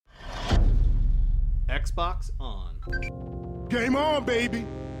Xbox on. Game on, baby!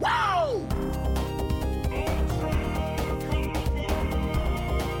 Wow!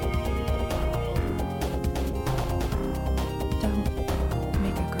 Don't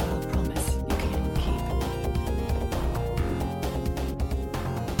make a girl a promise you can't keep.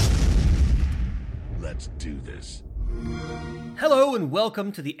 Let's do this. Hello and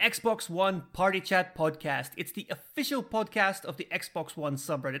welcome to the Xbox One Party Chat podcast. It's the official podcast of the Xbox One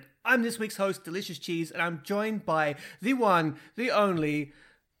subreddit. I'm this week's host, Delicious Cheese, and I'm joined by the one, the only,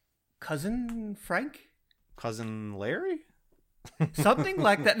 Cousin Frank? Cousin Larry? Something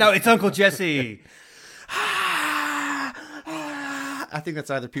like that. No, it's Uncle Jesse. I think that's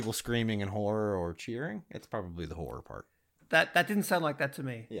either people screaming in horror or cheering. It's probably the horror part. That didn't sound like that to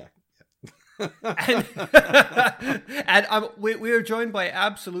me. Yeah. And we are joined by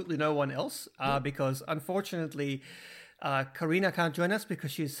absolutely no one else because unfortunately Karina can't join us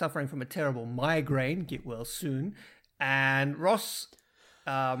because she's suffering from a terrible migraine. Get well soon. And Ross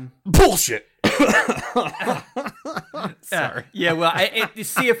Bullshit. Sorry. The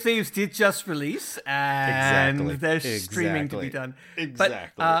Sea of Thieves did just release and there's streaming to be done. Exactly.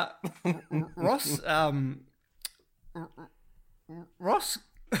 But Ross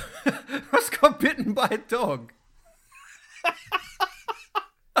got bitten by a dog.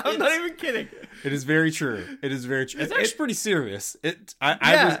 I'm not even kidding. It is very true. It's actually pretty serious.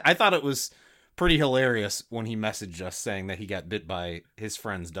 I thought it was pretty hilarious when he messaged us saying that he got bit by his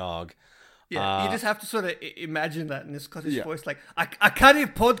friend's dog. Yeah, you just have to sort of imagine that in this Scottish voice, like, I can't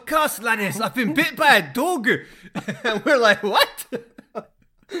even podcast, lads. I've been bit by a dog. And we're like, what?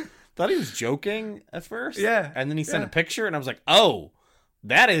 Thought he was joking at first. Yeah. And then he sent a picture, and I was like, oh,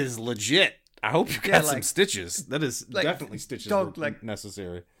 that is legit. I hope you got some stitches. That is definitely stitches dog, were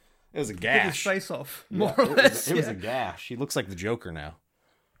necessary. It was a Get gash. his face off, more or less. It was a gash. He looks like the Joker now.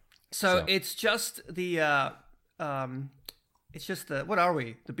 So it's just the what are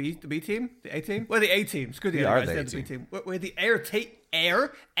we? The B team? The A team? We're the A team. Screw the other guys. They're the B team. We're the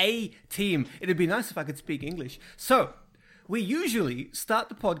A team. It'd be nice if I could speak English. So we usually start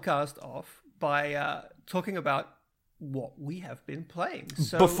the podcast off by talking about what we have been playing.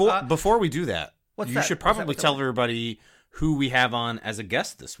 So before we do that, you should probably tell everybody who we have on as a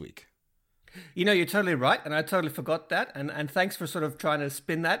guest this week. You know, you're totally right, and I totally forgot that. And thanks for sort of trying to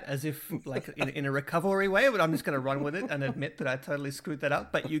spin that as if like in a recovery way, but I'm just going to run with it and admit that I totally screwed that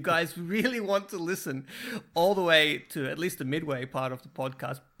up. But you guys really want to listen all the way to at least the midway part of the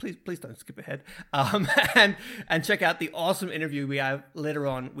podcast. Please don't skip ahead. And check out the awesome interview we have later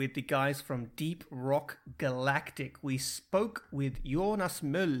on with the guys from Deep Rock Galactic. We spoke with Jonas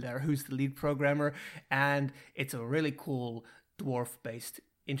Möller, who's the lead programmer, and it's a really cool dwarf-based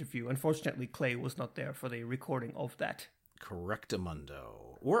interview. Unfortunately, Clay was not there for the recording of that.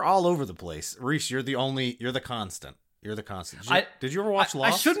 Correctamundo. We're all over the place. Rhys, you're the constant. You're the constant. Did you ever watch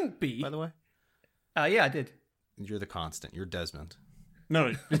Lost? I shouldn't be. By the way? Yeah, I did. You're the constant. You're Desmond.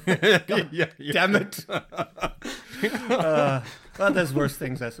 No. Yeah. Damn it. Well, there's worse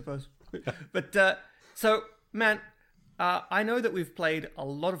things, I suppose. But, so, man, I know that we've played a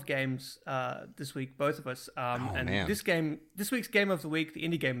lot of games this week, both of us. Man. This week's game of the week, the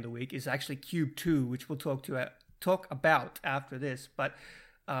indie game of the week, is actually Q.U.B.E, which we'll talk about after this. But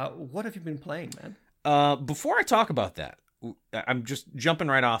what have you been playing, man? Before I talk about that, I'm just jumping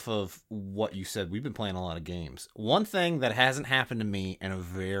right off of what you said. We've been playing a lot of games. One thing that hasn't happened to me in a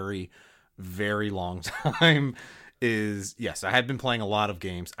very, very long time is, yes, I have been playing a lot of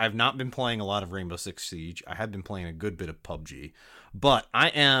games. I've not been playing a lot of Rainbow Six Siege. I have been playing a good bit of PUBG. But I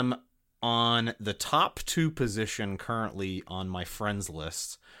am on the top 2 position currently on my friends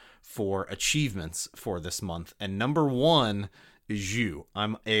list for achievements for this month. And number 1 is you.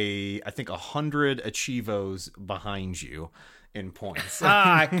 I'm I think 100 achievos behind you in points.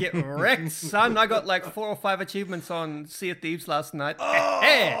 Get wrecked, son. I got like 4 or 5 achievements on Sea of Theives last night.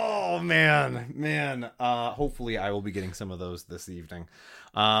 Oh, man. Hopefully I will be getting some of those this evening.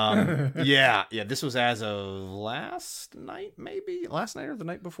 Yeah, this was as of last night or the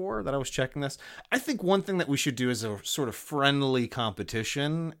night before that I was checking this. I think one thing that we should do as a sort of friendly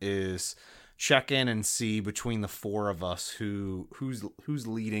competition is check in and see between the 4 of us who's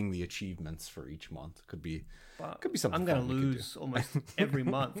leading the achievements for each month. Could be something. I'm going to lose almost every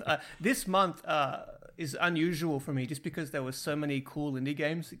month. This month is unusual for me just because there were so many cool indie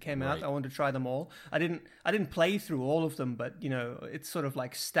games that came out. I wanted to try them all. I didn't play through all of them, but it's sort of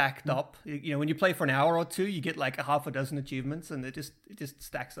like stacked up. When you play for an hour or 2, you get like a half a dozen achievements, and it just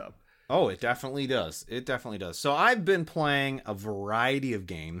stacks up. Oh, it definitely does. So I've been playing a variety of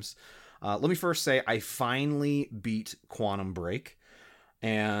games. Let me first say I finally beat Quantum Break,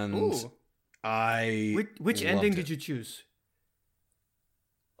 and Which ending did you choose?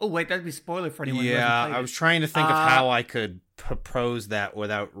 Oh wait, that'd be spoiler for anyone who hasn't played I it. was trying to think of how I could propose that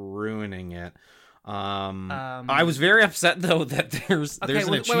without ruining it. I was very upset though that there's an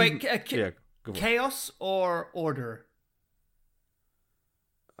achievement. Wait, go for it. Chaos or order?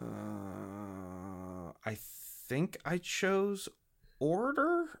 I think I chose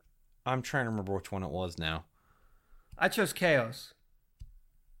order. I'm trying to remember which one it was now. I chose chaos.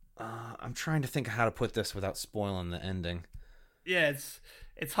 I'm trying to think of how to put this without spoiling the ending. Yeah,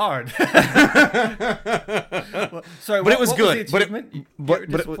 it's hard. Well, sorry, But it was good. Was the achievement you were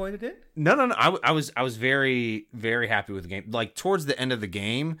disappointed in? No. I was very, very happy with the game. Like towards the end of the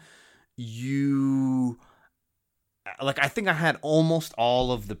game, I think I had almost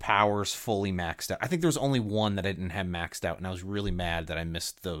all of the powers fully maxed out. I think there was only one that I didn't have maxed out, and I was really mad that I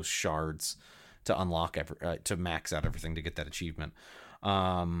missed those shards to unlock to max out everything to get that achievement.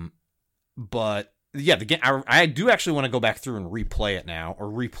 But yeah, the game. I do actually want to go back through and replay it now, or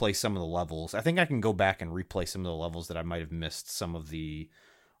replay some of the levels. I think I can go back and replay some of the levels that I might have missed. Some of the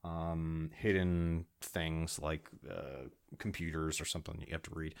hidden things like computers or something that you have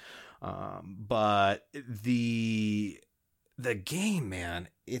to read. But the game, man,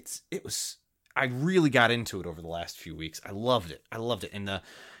 I really got into it over the last few weeks. I loved it. And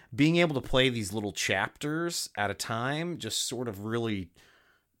being able to play these little chapters at a time just sort of really,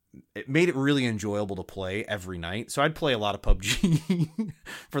 it made it really enjoyable to play every night. So I'd play a lot of PUBG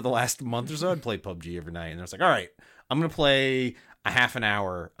for the last month or so. I'd play PUBG every night, and I was like, all right, I'm going to play a half an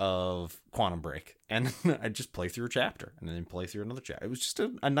hour of Quantum Break, and I'd just play through a chapter and then play through another chapter. It was just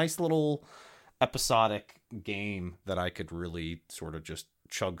a nice little episodic game that I could really sort of just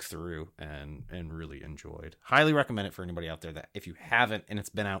chug through and really enjoyed. Highly recommend it for anybody out there that if you haven't, and it's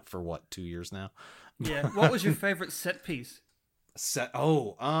been out for 2 years now. Yeah. What was your favorite set piece?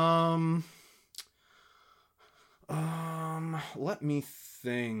 Let me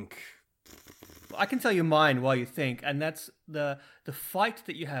think. I can tell you mine while you think, and that's the fight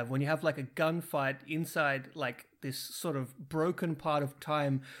that you have when you have like a gunfight inside like this sort of broken part of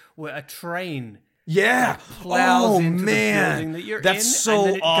time where a train plows into the building that you're in. That's so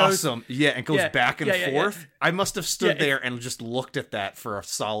and then awesome. It goes back and forth. Yeah. I must have stood there and just looked at that for a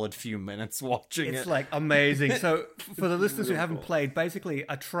solid few minutes watching it. It's like amazing. So for the listeners who haven't played, basically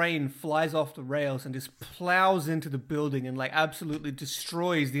a train flies off the rails and just plows into the building and like absolutely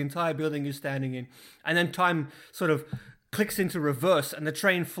destroys the entire building you're standing in. And then time sort of clicks into reverse and the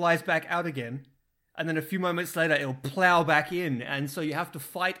train flies back out again. And then a few moments later, it'll plow back in. And so you have to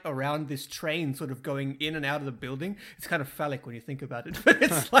fight around this train sort of going in and out of the building. It's kind of phallic when you think about it, but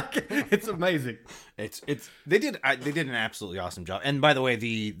it's like, it's amazing. They did an absolutely awesome job. And by the way,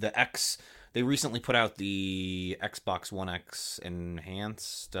 they recently put out the Xbox One X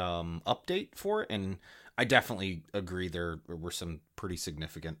enhanced update for it. And I definitely agree there were some pretty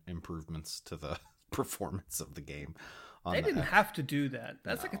significant improvements to the performance of the game. They didn't have to do that.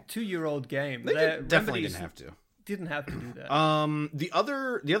 That's like a 2-year-old game. They definitely didn't have to. Didn't have to do that. The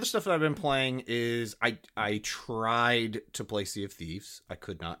other stuff that I've been playing is I tried to play Sea of Thieves. I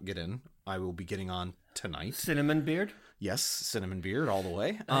could not get in. I will be getting on tonight. Cinnamon Beard? Yes, Cinnamon Beard all the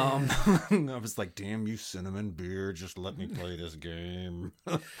way. I was like, damn you, Cinnamon Beard, just let me play this game.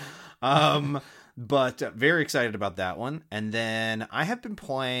 But very excited about that one. And then I have been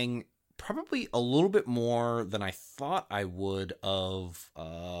playing probably a little bit more than I thought I would of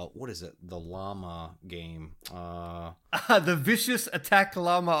what is it? The llama game. The Vicious Attack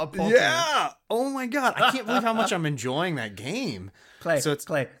Llama Apocalypse. Yeah. Oh my god, I can't believe how much I'm enjoying that game. Clay,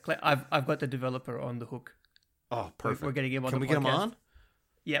 I've got the developer on the hook. Oh, perfect. We're getting him on. Can we get him on?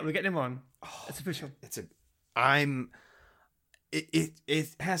 Yeah, we're getting him on. It's official. It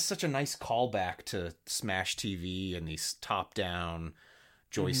has such a nice callback to Smash TV and these top-down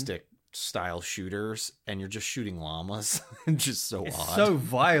joystick style shooters, and you're just shooting llamas. Just so it's odd. So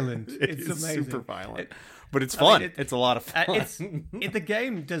violent. It's amazing. Super violent. But it's fun. It's a lot of fun. The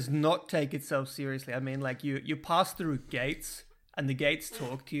game does not take itself seriously. I mean, like you pass through gates, and the gates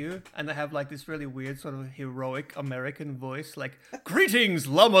talk to you, and they have like this really weird sort of heroic American voice, like "Greetings,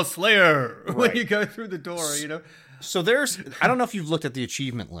 Llama Slayer," when you go through the door. You know. So I don't know if you've looked at the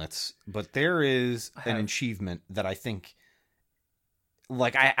achievement lists, but there is an achievement that I think.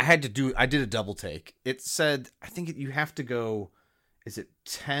 Like I did a double take. It said, I think you have to go, is it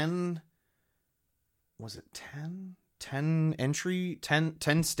 10? Was it 10? 10 entry,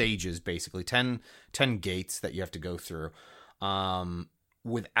 10 stages, basically 10 gates that you have to go through,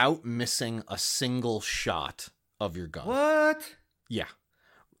 without missing a single shot of your gun. What? Yeah.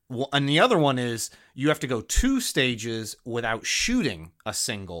 Well, and the other one is you have to go 2 stages without shooting a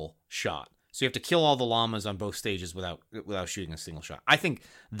single shot. So you have to kill all the llamas on both stages without shooting a single shot. I think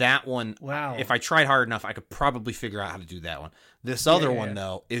that one, Wow. if I tried hard enough, I could probably figure out how to do that one. This other one,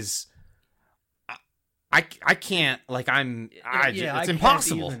 though, is... I can't, like, it's I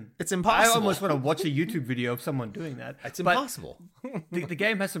impossible. can't even. It's impossible. I almost want to watch a YouTube video of someone doing that. It's But impossible. the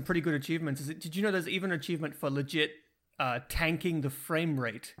game has some pretty good achievements. Did you know there's even an achievement for legit tanking the frame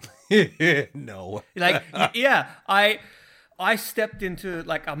rate? No. Like, yeah, I stepped into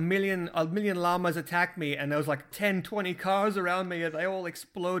like a million llamas attacked me, and there was like 10, 20 cars around me, and they all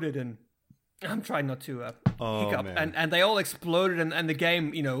exploded, and I'm trying not to hiccup, man. and they all exploded, and the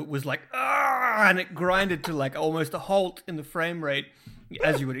game, was like, and it grinded to like almost a halt in the frame rate,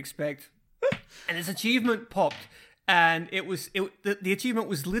 as you would expect. And this achievement popped, and the achievement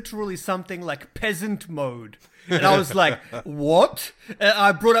was literally something like peasant mode, and I was like, what?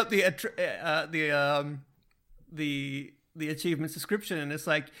 I brought up the achievement's description, and it's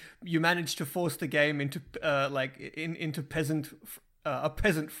like you managed to force the game into into a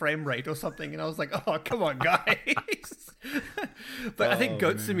peasant frame rate or something, and I was like, oh, come on, guys. But I think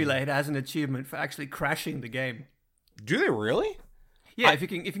Goat Simulator has an achievement for actually crashing the game. Do they really? Yeah, if you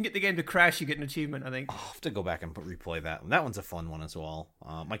can get the game to crash, you get an achievement, I think. I'll have to go back and replay that one. That one's a fun one as well.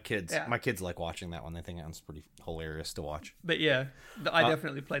 My kids like watching that one. They think that one's pretty hilarious to watch. But yeah, I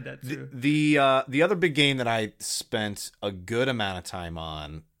definitely played that too. The other big game that I spent a good amount of time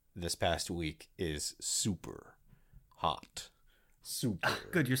on this past week is Super Hot. Super.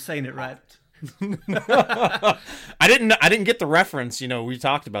 Good, you're saying it right. I didn't get the reference. We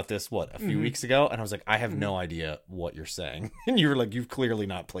talked about this a few weeks ago, and I was like, I have no idea what you're saying. And you were like, you've clearly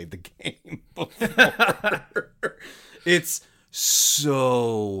not played the game before. It's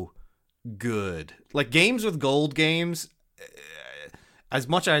so good. Like, games with gold games, as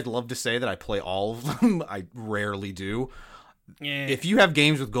much as I'd love to say that I play all of them, I rarely do. Yeah. If you have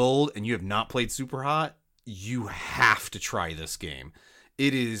games with gold and you have not played Super Hot, you have to try this game.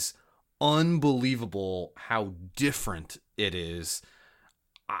 It is unbelievable how different it is.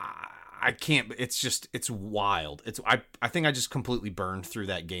 I can't. It's wild. I think I just completely burned through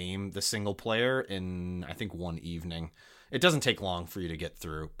that game, the single player, in I think one evening. It doesn't take long for you to get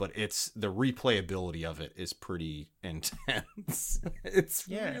through, but the replayability of it is pretty intense. It's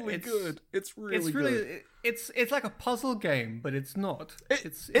really good. It's really good. It's like a puzzle game, but it's not. It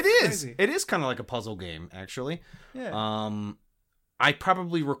is. Crazy. It is kind of like a puzzle game, actually. Yeah. I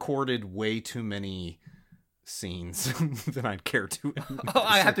probably recorded way too many scenes than I'd care to.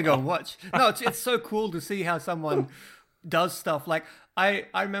 I have to go and watch. No, it's so cool to see how someone does stuff. Like I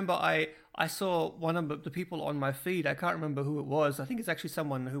remember I saw one of the people on my feed. I can't remember who it was. I think it's actually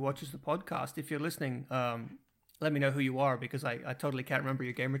someone who watches the podcast. If you're listening, let me know who you are, because I totally can't remember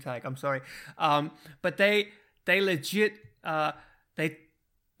your gamer tag. I'm sorry. But they legit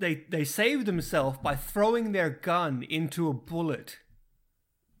they saved themselves by throwing their gun into a bullet.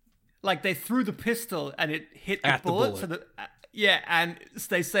 Like, they threw the pistol and it hit the bullet. So and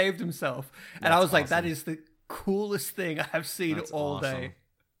they saved themselves. And I was like, that is the coolest thing I have seen all day.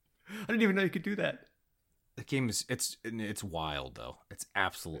 I didn't even know you could do that. The game is it's wild though. It's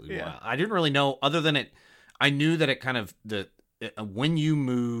absolutely wild. I didn't really know, other than it. I knew that it kind of when you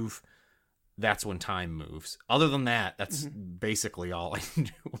move, that's when time moves. Other than that, that's basically all I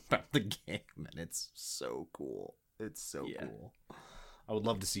knew about the game, and it's so cool. It's so cool. I would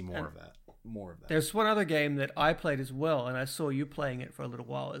love to see more of that. There's one other game that I played as well, and I saw you playing it for a little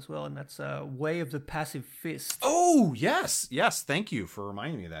while as well, and that's Way of the Passive Fist. Oh, yes. Thank you for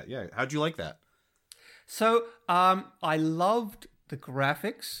reminding me of that. Yeah. How'd you like that? So, I loved the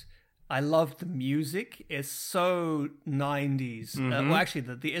graphics. I loved the music. It's so 90s. Well, actually,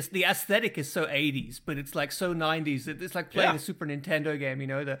 the aesthetic is so 80s, but it's like so 90s. It's like playing a Super Nintendo game.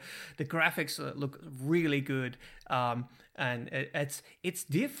 The graphics look really good. And it's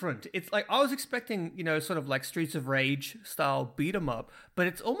different. It's like, I was expecting, sort of like Streets of Rage style beat 'em up, but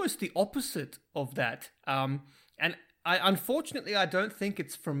it's almost the opposite of that. And unfortunately, I don't think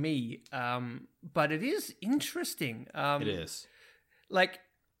it's for me. But it is interesting. It is. Like,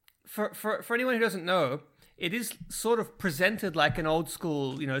 for anyone who doesn't know, it is sort of presented like an old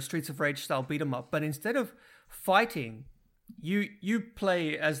school, Streets of Rage style beat 'em up, but instead of fighting, you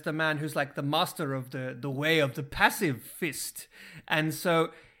play as the man who's like the master of the way of the passive fist. And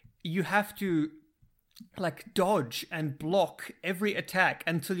so you have to like dodge and block every attack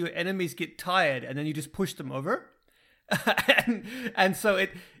until your enemies get tired, and then you just push them over. and so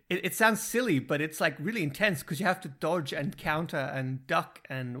it sounds silly, but it's like really intense, because you have to dodge and counter and duck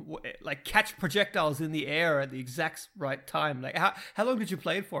and like catch projectiles in the air at the exact right time. Like, how long did you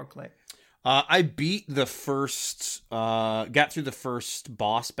play it for, Clay? I beat the first, got through the first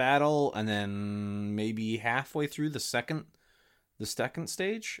boss battle, and then maybe halfway through the second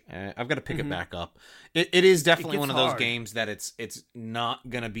stage. I've got to pick it back up. It is definitely one of those games that it's not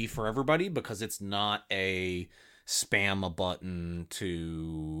gonna be for everybody, because it's not a spam a button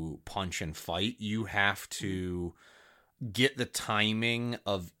to punch and fight. You have to get the timing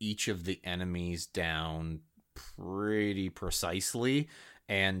of each of the enemies down pretty precisely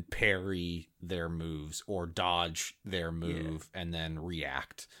and parry their moves or dodge their move and then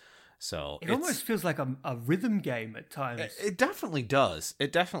react. So it almost feels like a rhythm game at times. It definitely does.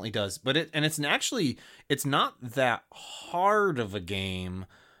 It definitely does. But it's not that hard of a game,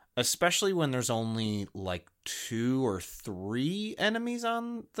 especially when there's only like 2 or 3 enemies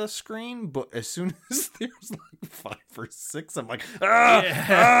on the screen. But as soon as there's like 5 or 6, I'm like,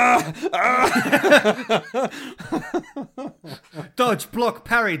 Dodge, block,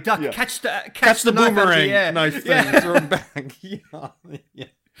 parry, duck, catch the boomerang, nice thing, throw it back. Yeah.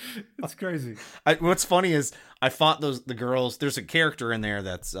 It's crazy. What's funny is I fought the girls. There's a character in there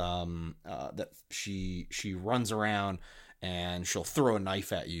that's that she runs around and she'll throw a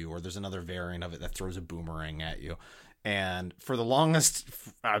knife at you, or there's another variant of it that throws a boomerang at you. And for the longest,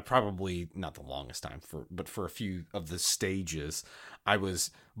 probably not the longest time, but for a few of the stages, I was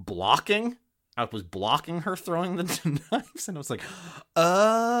blocking her throwing the knives, and I was like,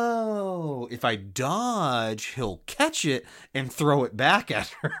 oh, if I dodge, he'll catch it and throw it back at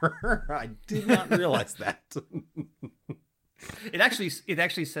her. I did not realize that. It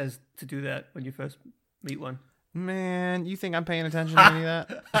actually says to do that when you first meet one. Man, you think I'm paying attention to any of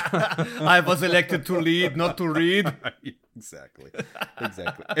that? I was elected to lead, not to read. Exactly.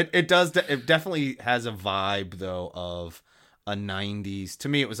 It does. It definitely has a vibe, though, of a 90s. To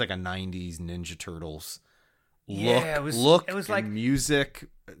me, it was like a 90s Ninja Turtles look. Yeah, it was like music,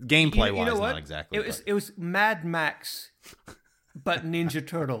 gameplay wise, not exactly. It was Mad Max, but Ninja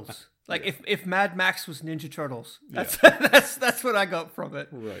Turtles. Like if Mad Max was Ninja Turtles, that's what I got from it.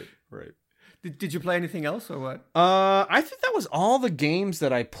 Right. Did you play anything else or what? I think that was all the games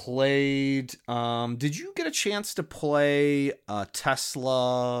that I played. Did you get a chance to play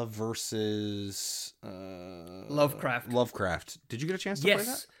Tesla versus Lovecraft? Did you get a chance to play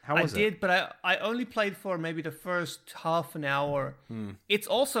that? How was it? I did, but I only played for maybe the first half an hour. It's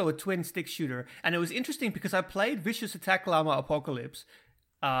also a twin stick shooter, and it was interesting because I played Vicious Attack Llama Apocalypse,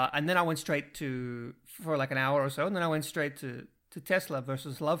 and then I went straight for like an hour or so, and then I went straight to Tesla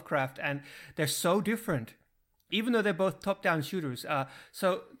versus Lovecraft, and they're so different, even though they're both top-down shooters.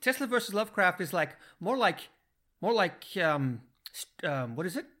 So Tesla versus Lovecraft is like more like what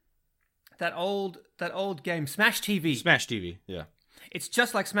is it? That old game, Smash TV. Smash TV, yeah. It's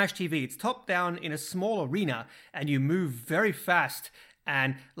just like Smash TV. It's top-down in a small arena, and you move very fast,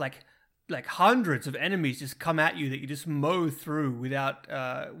 and like hundreds of enemies just come at you that you just mow through without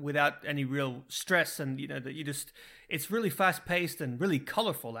any real stress, and it's really fast paced and really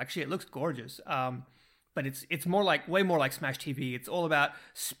colorful. Actually, it looks gorgeous. But it's way more like Smash TV. It's all about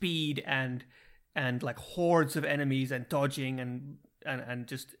speed and like hordes of enemies and dodging and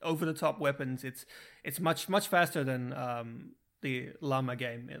just over the top weapons. It's much faster than the Llama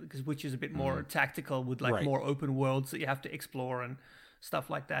game, which is a bit more tactical with more open worlds that you have to explore and stuff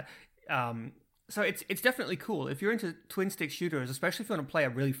like that. So it's definitely cool. If you're into twin stick shooters, especially if you want to play a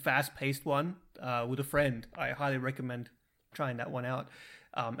really fast paced one with a friend, I highly recommend trying that one out.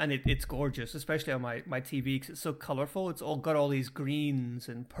 And it's gorgeous, especially on my TV because it's so colorful. It's all got all these greens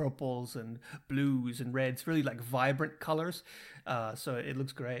and purples and blues and reds, really like vibrant colors. So it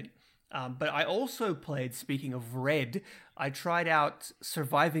looks great. But I also played, speaking of red, I tried out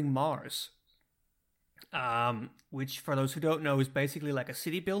Surviving Mars. Which, for those who don't know, is basically like a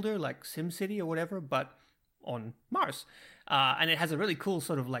city builder, like SimCity or whatever, but on Mars. And it has a really cool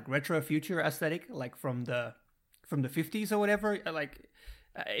sort of like retro future aesthetic, like from the 50s or whatever. Like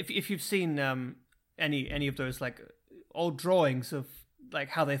if you've seen any of those like old drawings of like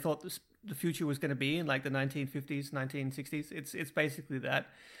how they thought the future was going to be in like the 1950s, 1960s, it's basically that.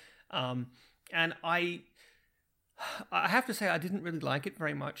 And I have to say I didn't really like it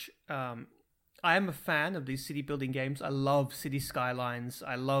very much. I am a fan of these city building games. I love City Skylines.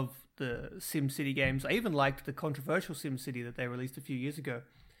 I love the SimCity games. I even liked the controversial SimCity that they released a few years ago.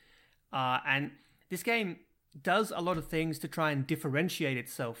 And this game does a lot of things to try and differentiate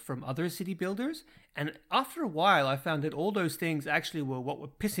itself from other city builders. And after a while, I found that all those things actually were what were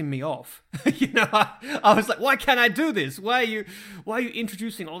pissing me off. I was like, why can't I do this? Why are you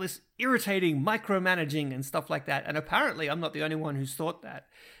introducing all this irritating micromanaging and stuff like that? And apparently, I'm not the only one who's thought that.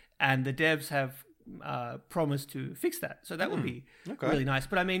 And the devs have promised to fix that. So that would be really nice.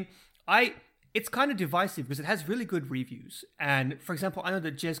 But I mean, it's kind of divisive because it has really good reviews. And for example, I know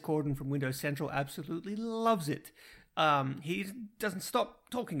that Jez Corden from Windows Central absolutely loves it. He doesn't stop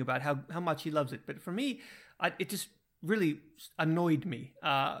talking about how much he loves it. But for me, it just really annoyed me.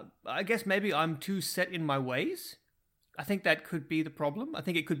 I guess maybe I'm too set in my ways. I think that could be the problem. I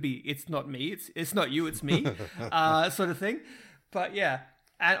think it could be it's not me, it's not you, it's me, sort of thing. But yeah,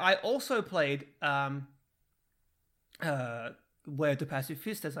 and I also played Where the Passive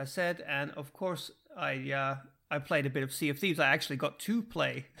Fist, as I said, and of course I played a bit of Sea of Thieves. I actually got to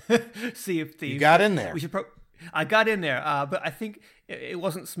play Sea of Thieves. You got in there. I got in there, but I think it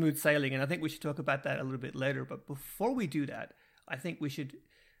wasn't smooth sailing, and I think we should talk about that a little bit later. But before we do that, I think we should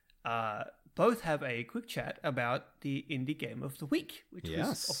both have a quick chat about the indie game of the week, which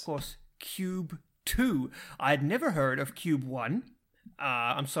was, of course, Q.U.B.E 2. I'd never heard of Q.U.B.E 1.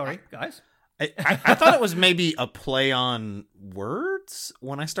 I'm sorry, guys. I thought it was maybe a play on words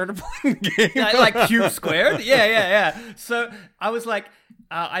when I started playing the game. Like cube squared? Yeah. So I was like,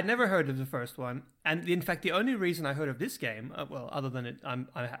 I'd never heard of the first one. And in fact, the only reason I heard of this game, other than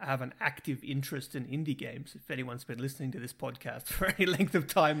I have an active interest in indie games. If anyone's been listening to this podcast for any length of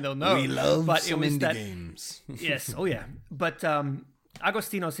time, they'll know. We love some indie games. Yes, oh yeah. But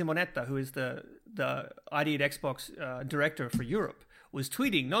Agostino Simonetta, who is the ID at Xbox director for Europe, was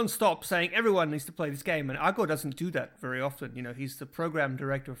tweeting non-stop saying everyone needs to play this game, and Ago doesn't do that very often. You know, he's the program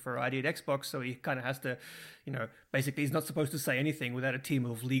director for ID at Xbox, so he kind of has to, you know, basically he's not supposed to say anything without a team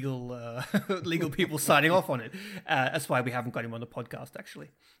of legal people signing off on it. That's why we haven't got him on the podcast, actually.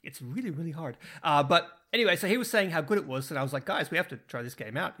 It's really, really hard. But anyway, so he was saying how good it was, and I was like, guys, we have to try this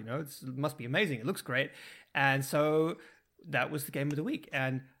game out. You know, it must be amazing. It looks great. And so that was the game of the week,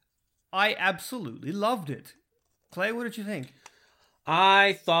 and I absolutely loved it. Clay, what did you think?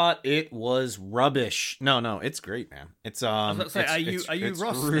 I thought it was rubbish. No, it's great, man. It's I was about to say, are you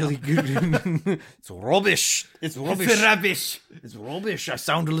Ross? Really good. It's rubbish. It's rubbish. It's rubbish. It's rubbish. I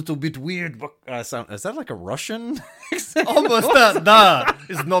sound a little bit weird, but is that like a Russian? Almost. Da.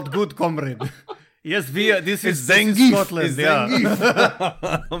 It's not good, comrade. Yes, this is Scotland.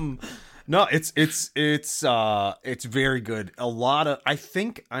 No, it's very good. I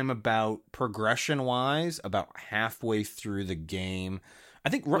think I'm about progression wise about halfway through the game. I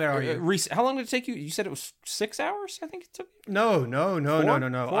think. Where are you? Rhys, how long did it take you? You said it was 6 hours. I think it took. No.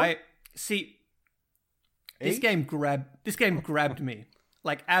 Four? I see. This game grabbed me,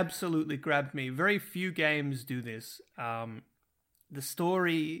 like absolutely grabbed me. Very few games do this. The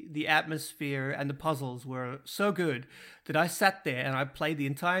story, the atmosphere, and the puzzles were so good that I sat there and I played the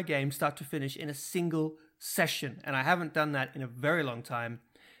entire game start to finish in a single session. And I haven't done that in a very long time.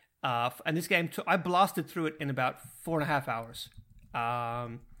 And this game, I blasted through it in about 4.5 hours.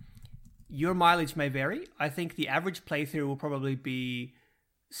 Your mileage may vary. I think the average playthrough will probably be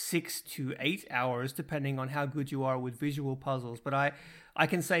 6 to 8 hours, depending on how good you are with visual puzzles. But I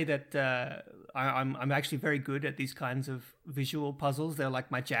can say that I'm actually very good at these kinds of visual puzzles. They're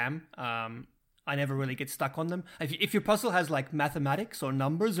like my jam. I never really get stuck on them. If your puzzle has like mathematics or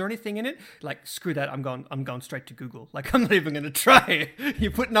numbers or anything in it, like screw that, I'm going straight to Google. Like I'm not even going to try.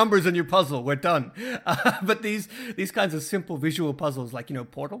 You put numbers in your puzzle, we're done. But these kinds of simple visual puzzles, like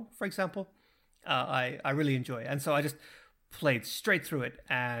Portal, for example, I really enjoy. And so I just played straight through it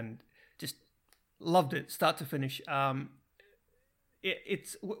and just loved it, start to finish.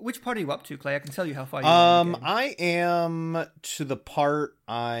 It's which part are you up to, Clay? I can tell you how far you are in the game. I am to the part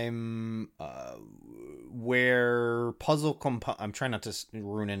where puzzle I'm trying not to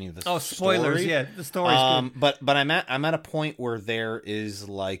ruin any of the spoilers. Story. Yeah, the story's good. But I'm at a point where there is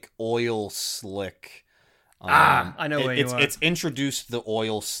like oil slick. I know where you are. It's introduced the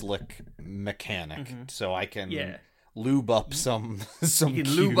oil slick mechanic, so I can lube up some you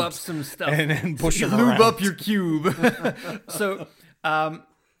can lube up some stuff and push you them lube around. up your cube. So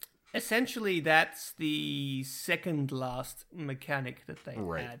essentially that's the second last mechanic that they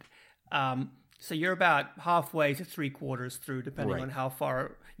had. So you're about halfway to 3/4 through, depending on how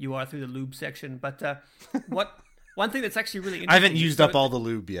far you are through the lube section. But one thing that's actually really interesting, I haven't used up all the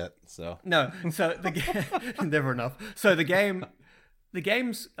lube yet, so no. So the game never enough. So the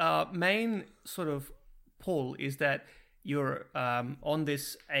game's main sort of pull is that you're on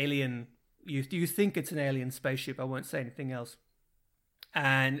this alien. You think it's an alien spaceship. I won't say anything else.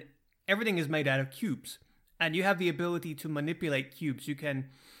 And everything is made out of cubes, and you have the ability to manipulate cubes. You can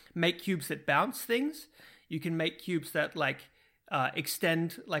make cubes that bounce things. You can make cubes that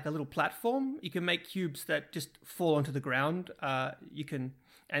extend like a little platform. You can make cubes that just fall onto the ground. You can,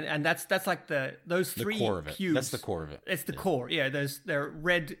 and that's like those three core of it. cubes. That's the core of it. It's the core. Yeah, they're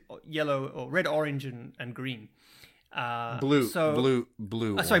red, yellow, or red, orange, and green. Blue, So,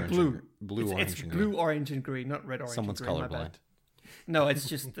 blue. sorry, orange, blue. and- blue, It's orange, and blue, green. orange, and green, not red, orange. Someone's and green, my bad. colorblind. No, it's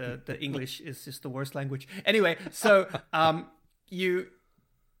just the English is just the worst language. Anyway, so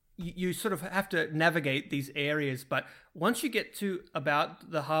you sort of have to navigate these areas, but once you get to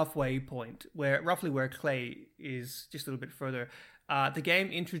about the halfway point, roughly where Clay is, just a little bit further, the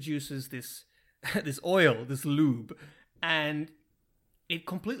game introduces this this oil, this lube, and it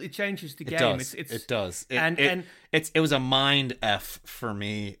completely changes the game. It does. And it was a mind F for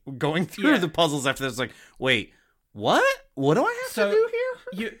me going through the puzzles after this. Like, wait, what? What do I have to do here?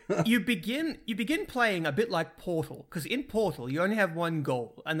 you begin playing a bit like Portal, because in Portal you only have one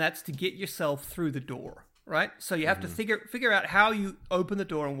goal, and that's to get yourself through the door, right? So you have to figure out how you open the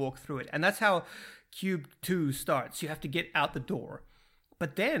door and walk through it, and that's how Q.U.B.E 2 starts. You have to get out the door.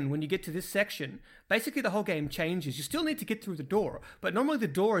 But then, when you get to this section, basically the whole game changes. You still need to get through the door, but normally the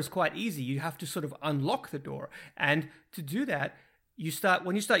door is quite easy. You have to sort of unlock the door, and to do that,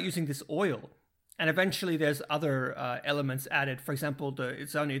 when you start using this oil, and eventually there's other elements added. For example,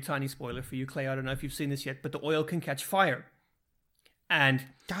 it's only a tiny spoiler for you, Clay. I don't know if you've seen this yet, but the oil can catch fire. And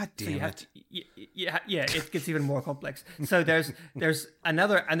God damn so you have it. yeah, it gets even more complex. So there's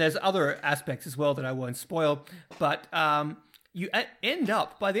other aspects as well that I won't spoil, but you end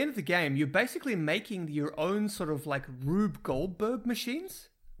up, by the end of the game, you're basically making your own sort of like Rube Goldberg machines.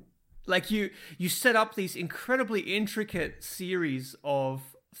 Like you set up these incredibly intricate series of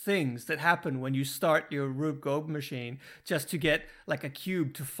things that happen when you start your Rube Goldberg machine, just to get like a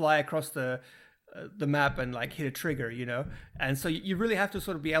cube to fly across the map and like hit a trigger, you know. And so you really have to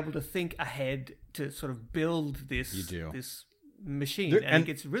sort of be able to think ahead to sort of build this machine, and it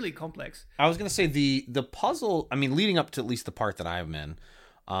gets really complex. I was gonna say the puzzle. I mean, leading up to at least the part that I'm in,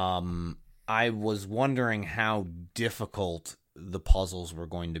 I was wondering how difficult the puzzles were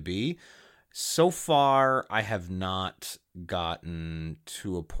going to be. So far, I have not gotten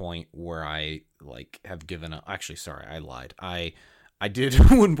to a point where I like have given up. Actually, sorry, I lied. I did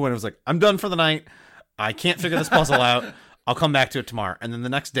at one point. I was like, I'm done for the night. I can't figure this puzzle out. I'll come back to it tomorrow. And then the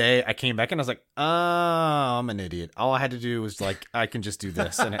next day I came back and I was like, oh, I'm an idiot. All I had to do was like, I can just do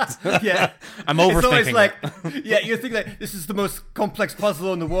this. And it's, I'm overthinking. It's always like, you think like this is the most complex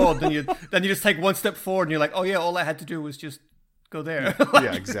puzzle in the world. Then you just take one step forward and you're like, oh yeah, all I had to do was just go there.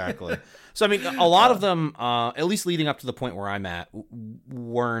 Yeah, exactly. So, I mean, a lot of them, at least leading up to the point where I'm at,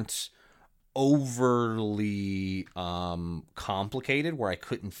 weren't overly complicated where I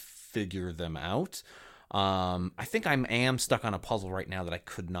couldn't figure them out. I think I am stuck on a puzzle right now that I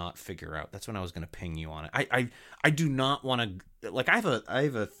could not figure out. That's when I was going to ping you on it. I do not want to, like, I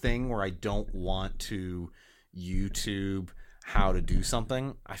have a thing where I don't want to YouTube how to do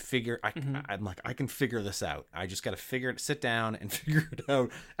something. I'm like, I can figure this out. I just got to sit down and figure it out.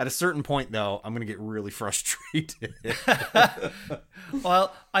 At a certain point, though, I'm going to get really frustrated.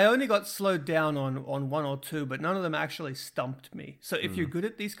 Well, I only got slowed down on one or two, but none of them actually stumped me. So if you're good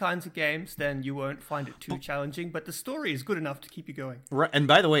at these kinds of games, then you won't find it too challenging, but the story is good enough to keep you going. Right. And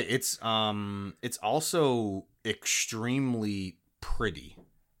by the way, it's also extremely pretty.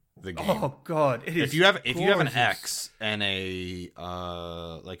 The game. Oh god, it is. If you have an gorgeous. X and a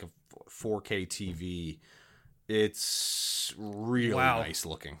like a 4K TV, it's really nice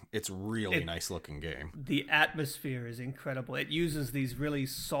looking. It's really nice looking game. The atmosphere is incredible. It uses these really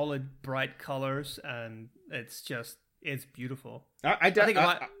solid, bright colors, and it's beautiful. I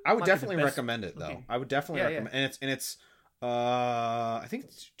would definitely recommend it though. Looking. I would definitely recommend, and it's I think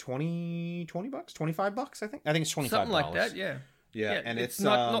it's $20 bucks, $25. I think it's $25. Something like that. Yeah. Yeah, and it's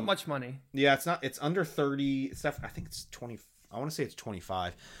not much money. Yeah, it's not. It's under 30. It's I think it's 20. I want to say it's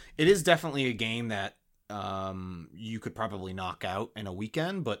 25. It is definitely a game that you could probably knock out in a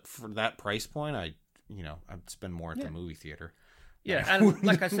weekend, but for that price point, I'd spend more at the movie theater. Yeah, and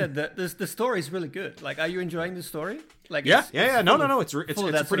like I said, the story is really good. Like, are you enjoying the story? Like, No. It's full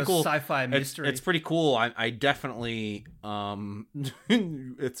of that pretty cool sci-fi mystery. It's pretty cool. I definitely.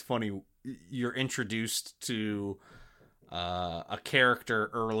 It's funny. You're introduced to a character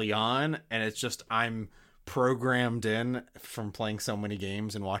early on, and it's just I'm programmed in from playing so many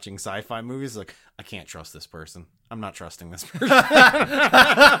games and watching sci-fi movies. Like, I can't trust this person. I'm not trusting this person.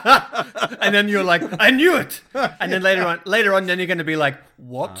 And then you're like, I knew it. And then later on, then you're going to be like,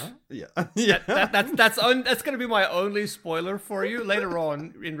 what? Yeah. That's going to be my only spoiler for you later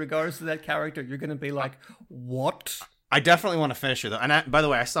on in regards to that character. You're going to be like, what? I definitely want to finish it though. And by the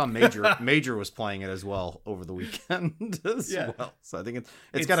way, I saw Major was playing it as well over the weekend as well. So I think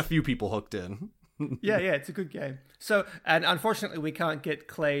it's got a few people hooked in. Yeah, it's a good game. So, and unfortunately, we can't get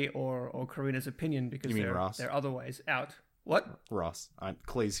Clay or Karina's opinion because they're otherwise out. What? Ross.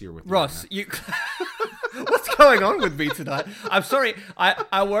 Clay's here with Ross. You What's going on with me tonight? I'm sorry.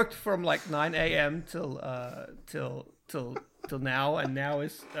 I worked from like 9 a.m. till now, and now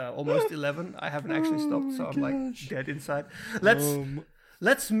it's almost 11. I haven't actually stopped, so I'm like dead inside.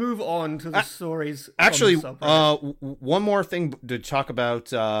 Let's move on to the stories. Actually, from the subreddit. one more thing to talk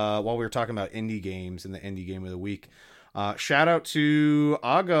about while we were talking about indie games and the indie game of the week. Shout out to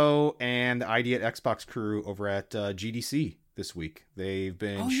Ago and the ID at Xbox crew over at GDC this week. They've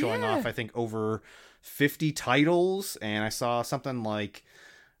been showing off, I think, over 50 titles, and I saw something like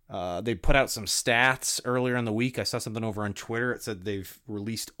they put out some stats earlier in the week. I saw something over on Twitter. It said they've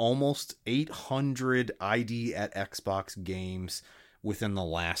released almost 800 ID at Xbox games within the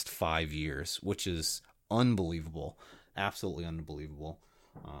last 5 years, which is unbelievable. Absolutely unbelievable.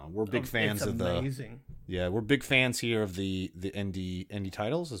 We're big fans of amazing. We're big fans here of the indie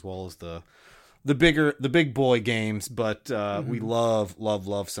titles, as well as the big boy games, but we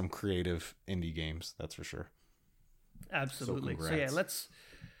love some creative indie games, that's for sure. Absolutely. So yeah,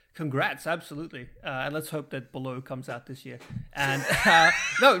 congrats, absolutely. And let's hope that Below comes out this year. And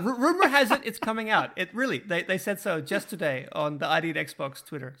no, rumor has it it's coming out. It really, they said so just today on the ID at Xbox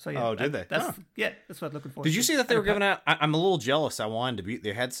Twitter. So yeah. Oh, did they? Yeah, that's what I'm looking for. Did you see that they were giving out? I'm a little jealous. I wanted to be.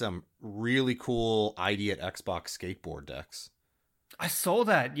 They had some really cool ID at Xbox skateboard decks. I saw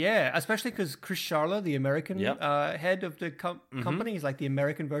that, yeah, especially because Chris Charla, the American head of the company, is like the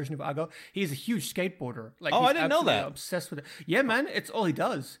American version of Ago. He's a huge skateboarder. Like, I didn't know that. Obsessed with it. Yeah, man, it's all he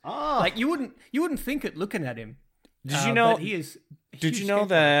does. Oh. Like you wouldn't think it looking at him. Did you know? But he is. Did you know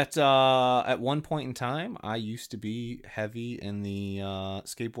that at one point in time I used to be heavy in the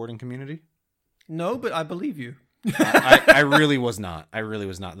skateboarding community? No, but I believe you. I really was not.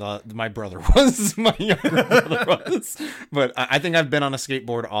 My brother was. My younger brother was. But I think I've been on a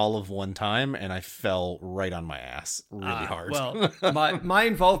skateboard all of one time, and I fell right on my ass really hard. Well, my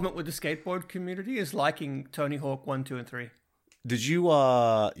involvement with the skateboard community is liking Tony Hawk 1, 2, and 3. Did you,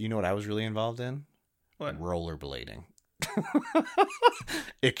 you know what I was really involved in? What? Rollerblading.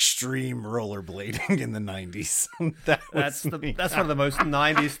 Extreme rollerblading in the 90s. That's one of the most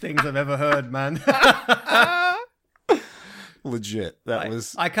 90s things I've ever heard, man. Legit.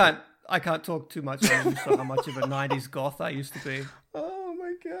 I can't talk too much on how much of a 90s goth I used to be. Oh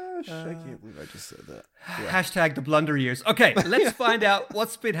my gosh. I can't believe I just said that. Yeah. Hashtag the blunder years. Okay, let's find out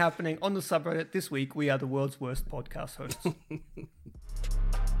what's been happening on the subreddit this week. We are the world's worst podcast hosts.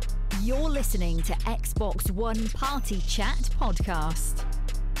 You're listening to Xbox One Party Chat Podcast.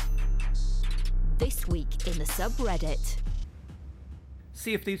 This week in the subreddit.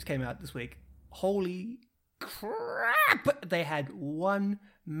 Sea of Thieves came out this week. Holy crap! They had 1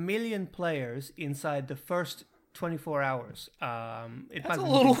 million players inside the first 24 hours. That's a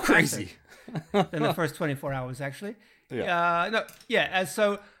little crazy. Than the first 24 hours, actually. Yeah.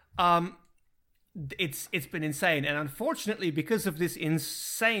 It's been insane, and unfortunately, because of this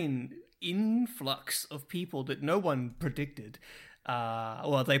insane influx of people that no one predicted,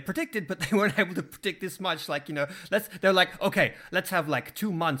 they predicted, but they weren't able to predict this much. Like, they're like, okay, let's have like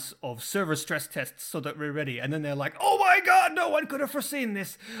 2 months of server stress tests so that we're ready, and then they're like, oh my god, no one could have foreseen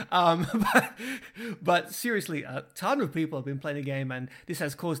this. But seriously, a ton of people have been playing the game, and this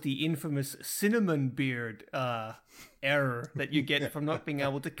has caused the infamous cinnamon beard error that you get from not being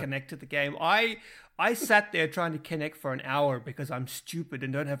able to connect to the game. I sat there trying to connect for an hour because I'm stupid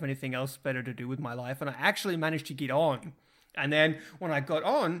and don't have anything else better to do with my life, and I actually managed to get on. And then when I got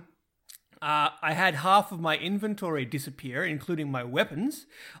on, I had half of my inventory disappear, including my weapons.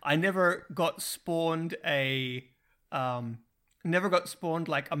 I never got spawned like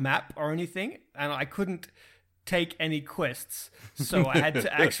a map or anything, and I couldn't take any quests. So I had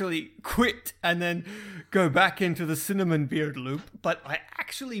to actually quit and then go back into the cinnamon beard loop. But I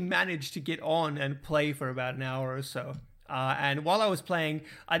actually managed to get on and play for about an hour or so. And while I was playing,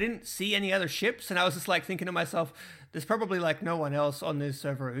 I didn't see any other ships, and I was just like thinking to myself, there's probably like no one else on this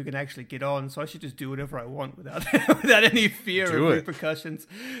server who can actually get on, so I should just do whatever I want without any fear of repercussions.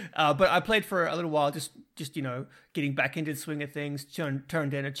 But I played for a little while, just getting back into the swing of things,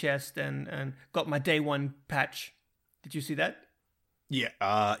 turned in a chest, and got my day 1 patch. Did you see that?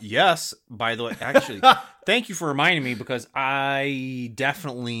 Yeah. Yes. By the way, actually, thank you for reminding me, because I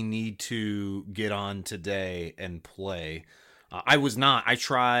definitely need to get on today and play. I was not. I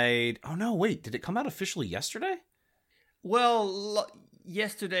tried. Oh no! Wait. Did it come out officially yesterday? Well,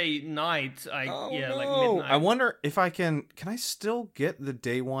 yesterday night. Like midnight. I wonder if I can. Can I still get the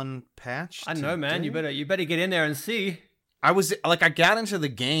day 1 patch? I don't know, man. You better get in there and see. I got into the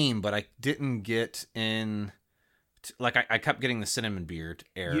game, but I didn't get in. I kept getting the cinnamon beard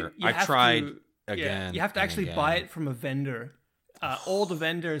error. I tried again. You have to actually buy it from a vendor. All the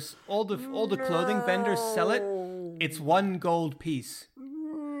vendors, all the clothing vendors sell it. It's 1 gold piece.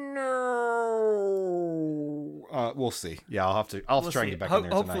 We'll see. Yeah, I'll try and get back in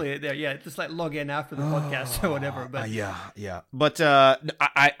there hopefully, tonight. just like log in after the podcast or whatever. But yeah. But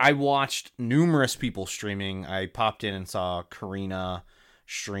I watched numerous people streaming. I popped in and saw Karina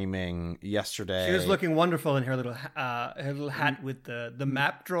streaming yesterday. She was looking wonderful in her little hat with the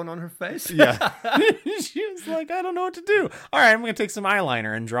map drawn on her face. Yeah. She was like, I don't know what to do. All right, I'm going to take some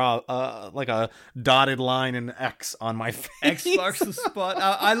eyeliner and draw like a dotted line and X on my face. X marks the spot.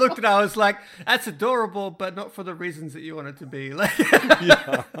 I looked at it, I was like, that's adorable, but not for the reasons that you want it to be. Like,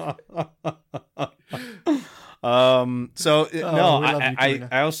 I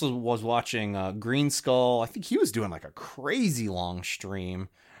also was watching Green Skull. I think he was doing like a crazy long stream.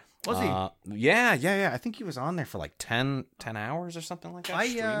 Was he? Yeah. I think he was on there for like 10 hours or something like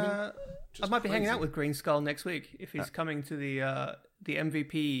that. I might be hanging out with Green Skull next week if he's coming to the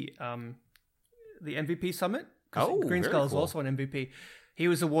MVP summit. Green Skull is also an MVP. He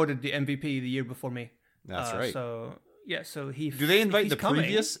was awarded the MVP the year before me. That's right. So he. Do they invite the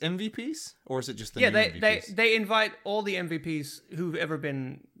previous MVPs, or is it just the new MVPs? they invite all the MVPs who've ever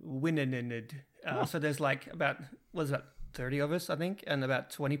been winning in it. So there's like about 30 of us, I think, and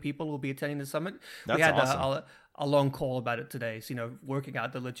about 20 people will be attending the summit. That's we had awesome. A long call about it today, so working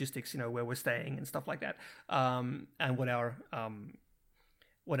out the logistics, where we're staying and stuff like that, and what our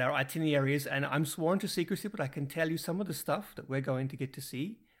itinerary is. And I'm sworn to secrecy, but I can tell you some of the stuff that we're going to get to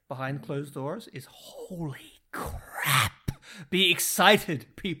see behind closed doors is holy crap. Be excited,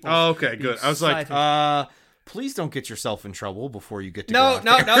 people. Oh, okay, good. Excited. I was like, please don't get yourself in trouble before you get to go.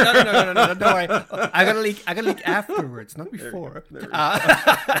 No, don't worry. I gotta leak afterwards, not before.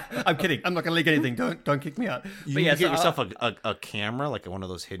 I'm kidding. I'm not gonna leak anything. Don't kick me out. You can get yourself a camera, like one of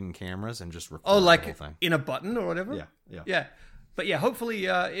those hidden cameras, and just record the whole thing. In a button or whatever. Yeah. But yeah, hopefully,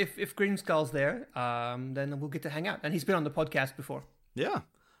 if Green Skull's there, then we'll get to hang out. And he's been on the podcast before. Yeah.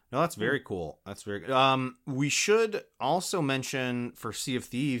 No, that's very cool. That's very good. We should also mention for Sea of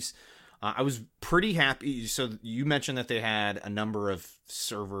Thieves, I was pretty happy. So you mentioned that they had a number of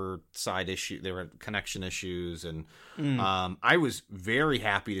server side issues. There were connection issues. And I was very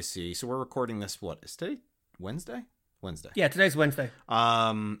happy to see. So we're recording this, what, is today? Wednesday? Yeah, today's Wednesday.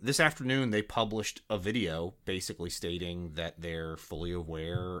 This afternoon, they published a video basically stating that they're fully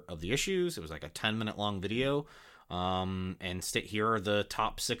aware of the issues. It was like a 10-minute long video. And here are the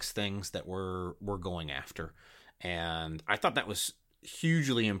top 6 things that we're going after. And I thought that was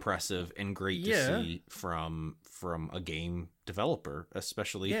hugely impressive and great to see from a game developer,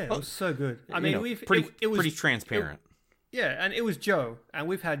 especially. Yeah, it was so good. I mean, it was pretty transparent. And it was Joe, and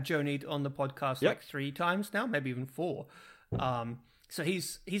we've had Joe Neat on the podcast like 3 times now, maybe even 4. So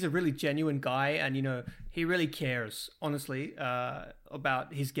he's a really genuine guy, and he really cares, honestly,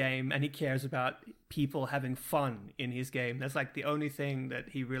 about his game, and he cares about people having fun in his game. That's like the only thing that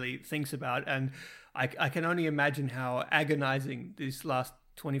he really thinks about, and I can only imagine how agonizing these last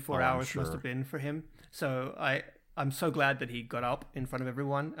 24 hours must have been for him. So I'm so glad that he got up in front of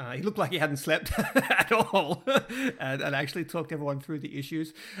everyone. He looked like he hadn't slept at all, and actually talked everyone through the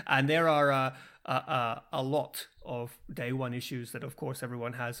issues. And there are a lot of day one issues that, of course,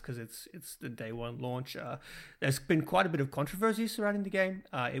 everyone has because it's the day one launch. There's been quite a bit of controversy surrounding the game.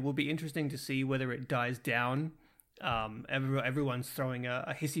 It will be interesting to see whether it dies down. Everyone's throwing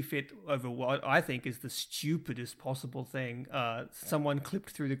a hissy fit over what I think is the stupidest possible thing. Someone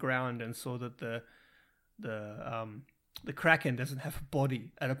clipped through the ground and saw that the Kraken doesn't have a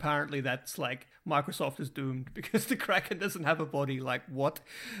body, and apparently that's like Microsoft is doomed because the Kraken doesn't have a body. Like, what?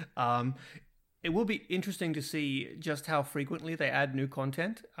 It will be interesting to see just how frequently they add new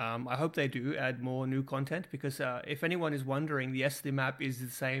content. I hope they do add more new content because if anyone is wondering, yes, the map is the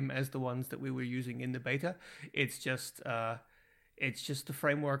same as the ones that we were using in the beta. It's just the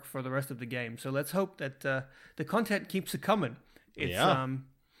framework for the rest of the game. So let's hope that the content keeps it coming.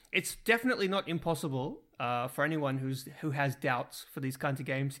 It's definitely not impossible for anyone who has doubts for these kinds of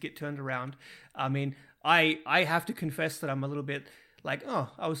games to get turned around. I mean, I have to confess that I'm a little bit like,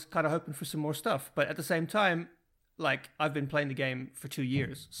 I was kind of hoping for some more stuff. But at the same time, like, I've been playing the game for 2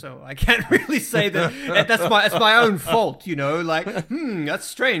 years, so I can't really say that that's my own fault, Like, that's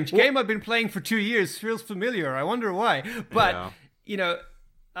strange. Game I've been playing for 2 years feels familiar. I wonder why. But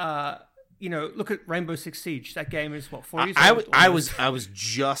look at Rainbow Six Siege. That game is what, 4 years old? I was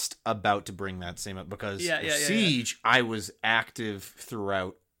just about to bring that same up because Siege, I was active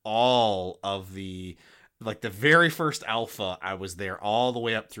throughout all of the very first alpha. I was there all the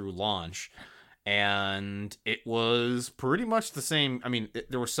way up through launch, and it was pretty much the same. I mean,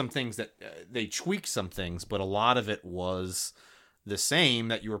 there were some things that they tweaked some things, but a lot of it was the same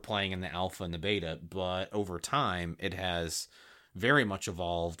that you were playing in the alpha and the beta, but over time it has very much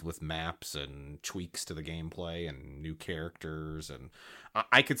evolved with maps and tweaks to the gameplay and new characters, and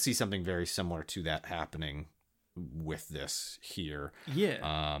I could see something very similar to that happening with this here. Yeah.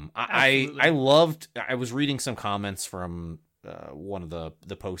 I loved, I was reading some comments from one of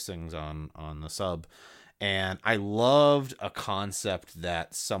the postings on the sub, and I loved a concept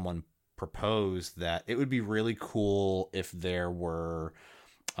that someone proposed, that it would be really cool if there were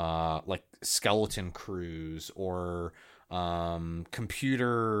like skeleton crews or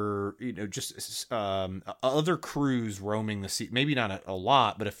computer, just other crews roaming the sea. Maybe not a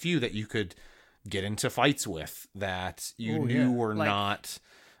lot, but a few that you could get into fights with that you knew were not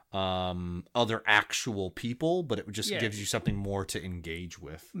other actual people, but it just gives you something more to engage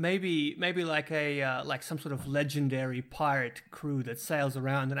with. Maybe like a like some sort of legendary pirate crew that sails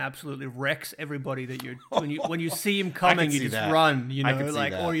around and absolutely wrecks everybody that you're when you see him coming, you just run,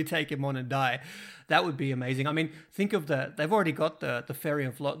 or you take him on and die. That would be amazing. I mean, think of they've already got the ferry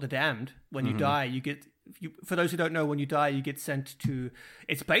of the damned. When you die, you get, for those who don't know, when you die, you get sent to,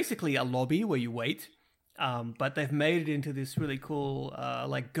 it's basically a lobby where you wait. But they've made it into this really cool,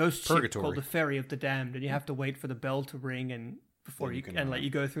 like ghost ship called the Ferry of the Damned, and you have to wait for the bell to ring and before you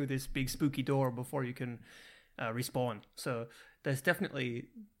go through this big spooky door before you can respawn. So there's definitely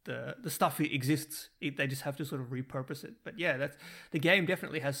the stuff exists. They just have to sort of repurpose it. But yeah, the game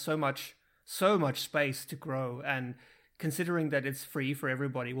definitely has so much space to grow, and considering that it's free for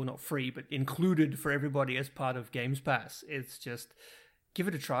everybody, well, not free, but included for everybody as part of Games Pass, it's just, give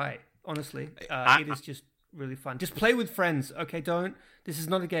it a try. Honestly, it is just really fun. Just play with friends, okay? This is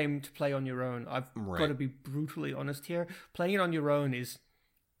not a game to play on your own. I've got to be brutally honest here. Playing it on your own is,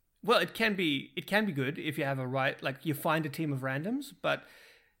 well, it can be good if you have you find a team of randoms, but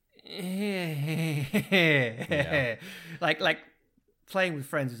like playing with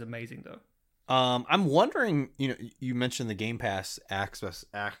friends is amazing though. I'm wondering, you mentioned the Game Pass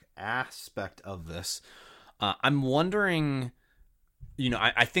aspect of this. I'm wondering,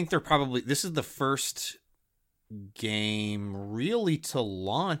 I think this is the first game really to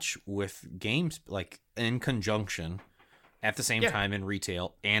launch with games like in conjunction at the same time in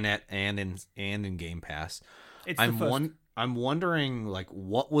retail and in Game Pass. I'm wondering, like,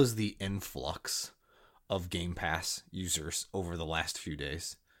 what was the influx of Game Pass users over the last few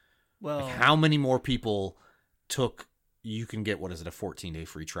days? Well, like, how many more people you can get, what is it, a 14-day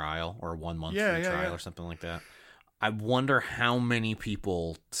free trial or a 1 month free trial or something like that? I wonder how many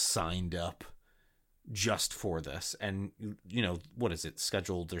people signed up just for this. And, what is it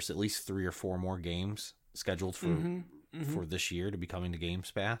scheduled? There's at least 3 or 4 more games scheduled for this year to be coming to Games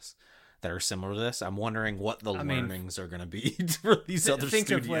Pass that are similar to this. I'm wondering what the learnings are going to be for these other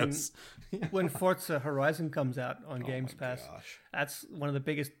studios. Of when Forza Horizon comes out on Games Pass, that's one of the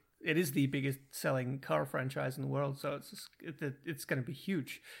biggest. It is the biggest selling car franchise in the world, so it's going to be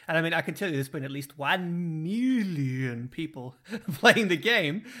huge. And I mean, I can tell you there's been at least 1 million people playing the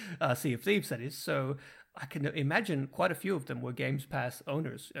game, Sea of Thieves, that is. So I can imagine quite a few of them were Games Pass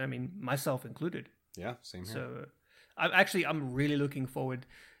owners. I mean, myself included. Yeah, same here. So I'm really looking forward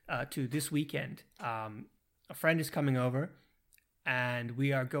to this weekend. A friend is coming over, and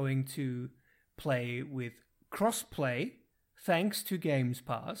we are going to play with crossplay. Thanks to Games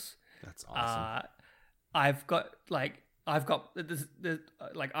Pass. That's awesome. I'm going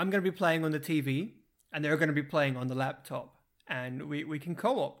to be playing on the TV, and they're going to be playing on the laptop, and we can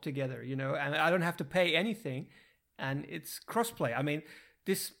co-op together, and I don't have to pay anything, and it's crossplay. I mean,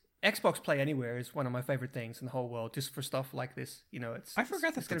 this Xbox Play Anywhere is one of my favorite things in the whole world, just for stuff like this. I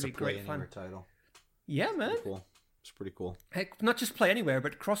forgot that's going to be great Anywhere title. Yeah, man. Cool. It's pretty cool. Heck, not just Play Anywhere,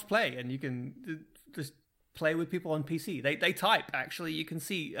 but crossplay, and you can just play with people on PC. They type, actually. You can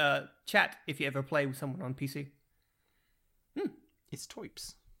see chat if you ever play with someone on PC. It's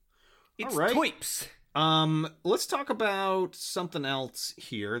Toips. It's all right. Toips. Let's talk about something else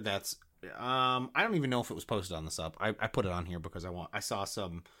here that's I don't even know if it was posted on the sub. I put it on here because I saw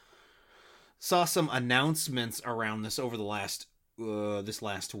some announcements around this over the this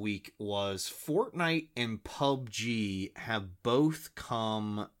last week. Was Fortnite and PUBG have both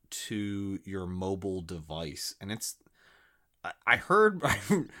come to your mobile device, and I heard, I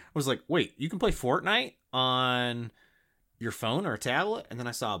was like, wait, you can play Fortnite on your phone or a tablet? And then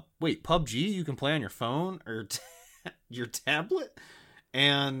I saw, wait, PUBG you can play on your phone or your tablet,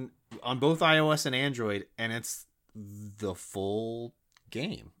 and on both iOS and Android, and it's the full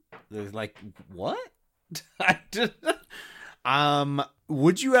game. They're like, what?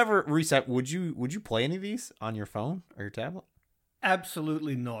 Would you ever reset? Would you play any of these on your phone or your tablet?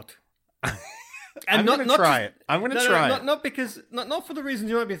 Absolutely not. I'm going to try it. I'm going to try it. Not because not for the reasons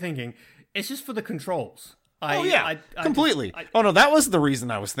you might be thinking. It's just for the controls. Completely. That was the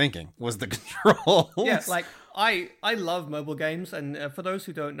reason I was thinking, was the controls. Yeah, like I love mobile games, and for those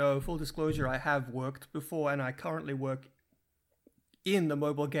who don't know, full disclosure, I have worked before, and I currently work in the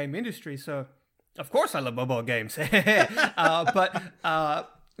mobile game industry. So, of course, I love mobile games. But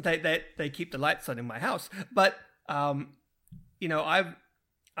they keep the lights on in my house. But I'm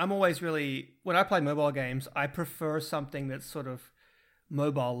always really, when I play mobile games, I prefer something that's sort of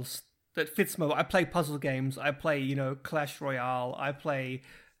mobiles that fits mobile. I play puzzle games. I play, Clash Royale. I play,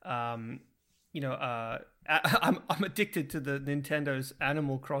 I'm addicted to the Nintendo's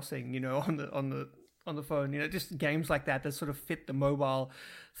Animal Crossing, on the phone. Just games like that sort of fit the mobile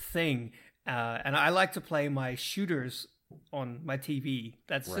thing. And I like to play my shooters on my TV.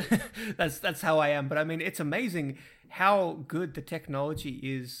 That's right. that's how I am. But I mean, it's amazing how good the technology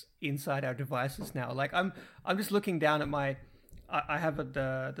is inside our devices now. Like I'm just looking down at I have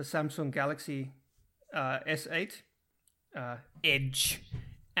the Samsung Galaxy S8 Edge,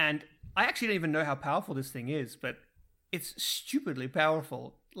 and I actually don't even know how powerful this thing is, but it's stupidly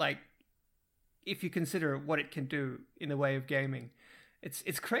powerful. Like, if you consider what it can do in the way of gaming,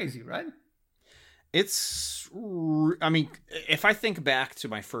 it's crazy, right? I mean, if I think back to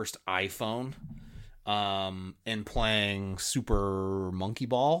my first iPhone, and playing Super Monkey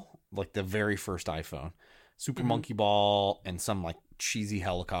Ball, like the very first iPhone, Super Monkey Ball, and some like cheesy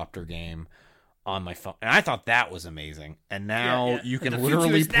helicopter game on my phone, and I thought that was amazing. And now you can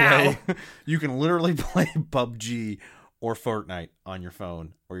literally play, you can literally play PUBG or Fortnite on your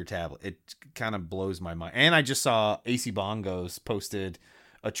phone or your tablet. It kind of blows my mind. And I just saw AC Bongos posted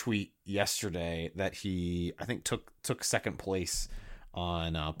a tweet yesterday that he, I think, took second place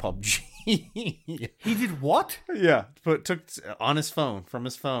on PUBG. He did what? Yeah, but took on his phone, from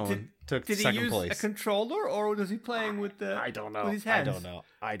his phone. Took did second he use place. A controller, or was he playing with the? I don't know. With his hands?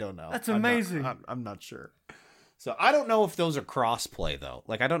 I don't know. That's amazing. I'm not sure. So I don't know if those are cross-play though.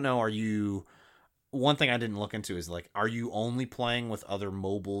 Like, I don't know. Are you? One thing I didn't look into is, like, are you only playing with other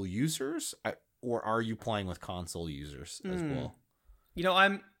mobile users, or are you playing with console users as well?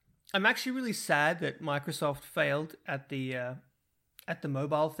 I'm actually really sad that Microsoft failed at the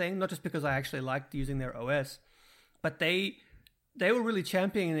mobile thing. Not just because I actually liked using their OS, but they were really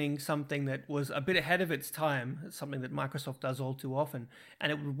championing something that was a bit ahead of its time, something that Microsoft does all too often,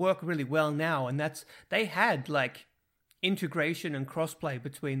 and it would work really well now. And that's, they had like integration and crossplay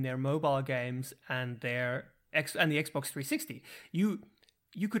between their mobile games and the Xbox 360. You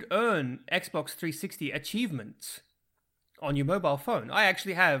could earn Xbox 360 achievements on your mobile phone. I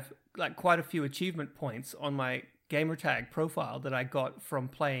actually have like quite a few achievement points on my gamertag profile that I got from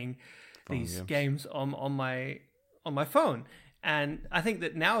playing these games on my phone. And I think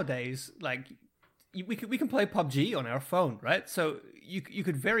that nowadays, like, we can play PUBG on our phone, right? So you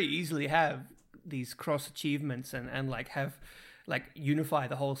could very easily have these cross achievements and like have like unify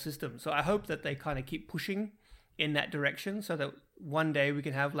the whole system. So I hope that they kind of keep pushing in that direction, so that one day we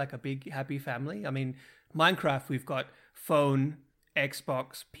can have like a big happy family. I mean, Minecraft, we've got phone,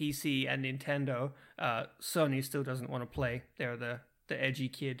 Xbox, PC, and Nintendo. Sony still doesn't want to play. They're the edgy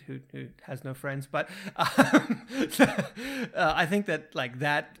kid who has no friends. But I think that like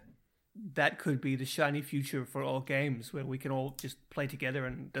that could be the shiny future for all games, where we can all just play together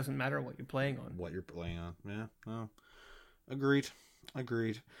and it doesn't matter what you're playing on. Yeah. Oh. Agreed.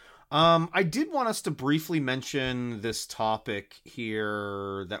 I did want us to briefly mention this topic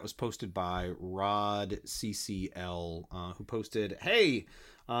here that was posted by Rod CCL, who posted, "Hey,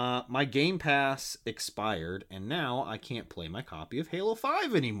 my Game Pass expired, and now I can't play my copy of Halo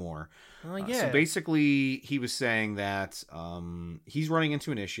 5 anymore." So basically, he was saying that he's running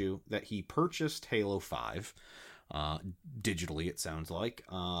into an issue that he purchased Halo 5 digitally, it sounds like,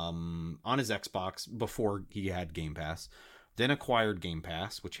 on his Xbox before he had Game Pass. Then acquired Game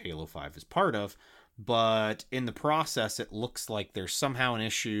Pass, which Halo 5 is part of, but in the process, it looks like there's somehow an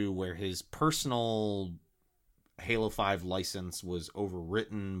issue where his personal Halo 5 license was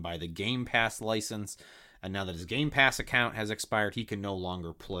overwritten by the Game Pass license, and now that his Game Pass account has expired, he can no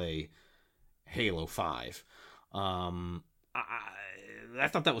longer play Halo 5. I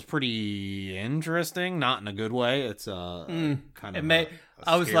thought that was pretty interesting, not in a good way. It's kind of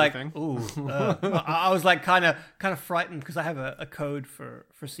I was like, thing. ooh, I was like kind of frightened, because I have a code for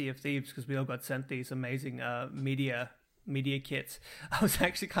Sea of Thieves, because we all got sent these amazing media kits. I was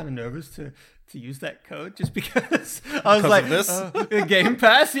actually kind of nervous to use that code, just because I was like, Game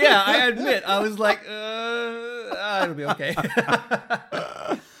Pass. Yeah, I admit, I was like, it'll be okay.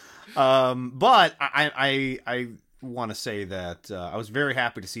 But I want to say that I was very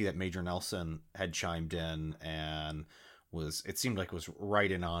happy to see that Major Nelson had chimed in and it seemed like was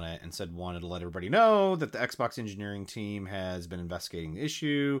right in on it and wanted to let everybody know that the Xbox engineering team has been investigating the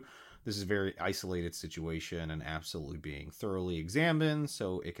issue. This is a very isolated situation and absolutely being thoroughly examined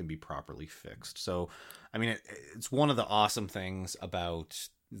so it can be properly fixed. So, I mean, it's one of the awesome things about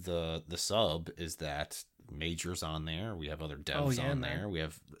the sub is that Major's on there. We have other devs on there. We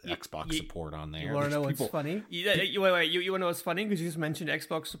have Xbox support on there. You want to know what's funny? You want to know what's funny? Because you just mentioned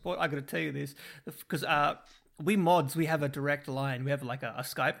Xbox support. I got to tell you this because we mods, we have a direct line. We have like a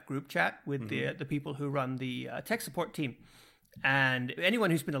Skype group chat with the people who run the tech support team. And anyone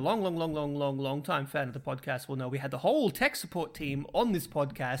who's been a long time fan of the podcast will know we had the whole tech support team on this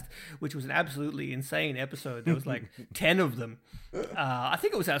podcast, which was an absolutely insane episode. There was like 10 of them. I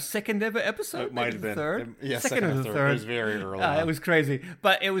think it was our second ever episode. It might have been. Third. Yeah, second or third. It was very early. It was crazy,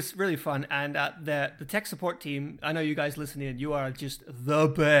 but it was really fun. And the tech support team, I know you guys listening, you are just the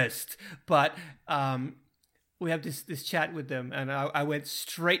best. But we have this chat with them, and I went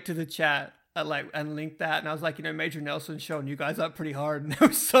straight to the chat. And linked that, and I was like, Major Nelson showing you guys up pretty hard, and I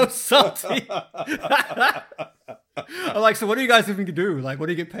was so salty. I'm like, so what do you guys even do? Like, what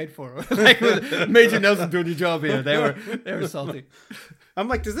do you get paid for? Like, Major Nelson doing your job here. They were salty. I'm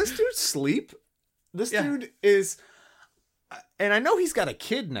like, does this dude sleep? This dude is, and I know he's got a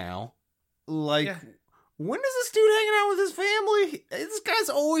kid now. Like, when is this dude hanging out with his family? This guy's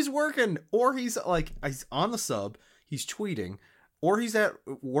always working, or he's on the sub, he's tweeting. Or he's at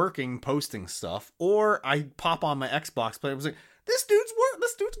working, posting stuff. Or I pop on my Xbox, but I was like, this dude's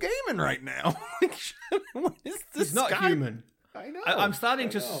gaming right now. What is this He's not guy? Human. I know. I'm starting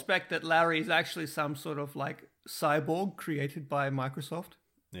to suspect that Larry is actually some sort of like cyborg created by Microsoft.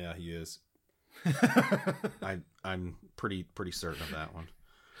 Yeah, he is. I'm pretty certain of that one.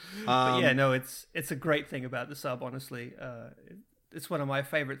 But yeah, no, it's a great thing about the sub. Honestly, it's one of my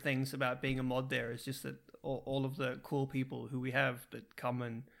favorite things about being a mod. There is just that all of the cool people who we have that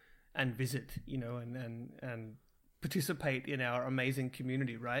come and visit, and participate in our amazing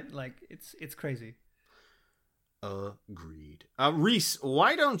community, right? Like it's crazy. Agreed. Rhys,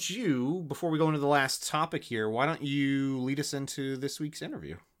 why don't you, before we go into the last topic here, why don't you lead us into this week's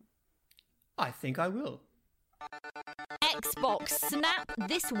interview? I think I will. Xbox Snap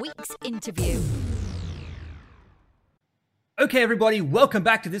this week's interview. Okay, everybody, welcome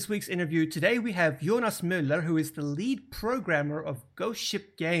back to this week's interview. Today we have Jonas Möller, who is the lead programmer of Ghost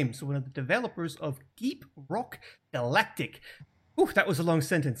Ship Games, one of the developers of Deep Rock Galactic. Ooh, that was a long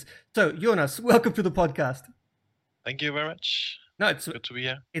sentence. So, Jonas, welcome to the podcast. Thank you very much. No, it's good to be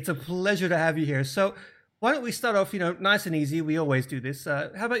here. It's a pleasure to have you here. So, why don't we start off, nice and easy. We always do this.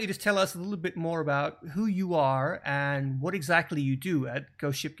 How about you just tell us a little bit more about who you are and what exactly you do at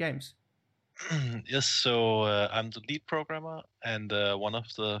Ghost Ship Games? Yes, so I'm the lead programmer and one of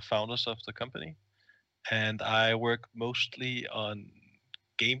the founders of the company. And I work mostly on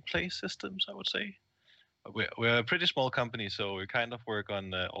gameplay systems, I would say. We're a pretty small company, so we kind of work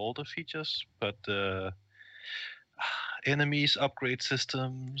on all the features, but enemies, upgrade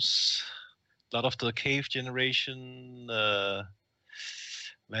systems, a lot of the cave generation,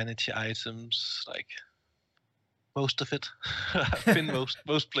 vanity items, like most of it. I've been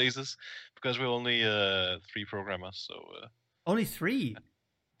most places because we're only 3 programmers. So only 3.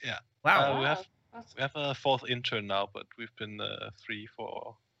 Yeah. Wow. We have a 4th intern now, but we've been 3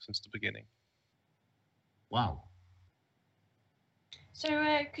 since the beginning. Wow. So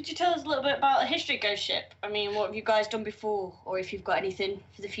could you tell us a little bit about the history of Ghost Ship? I mean, what have you guys done before, or if you've got anything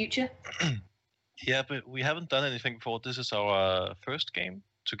for the future? Yeah, but we haven't done anything before. This is our first game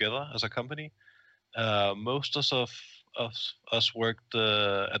together as a company. Most of us worked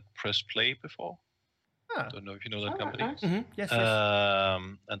at Press Play before. Ah. Don't know if you know that company. Nice. Mm-hmm. Yes.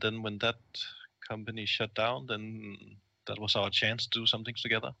 And then when that company shut down, then that was our chance to do something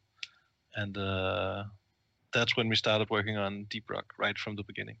together. And that's when we started working on Deep Rock right from the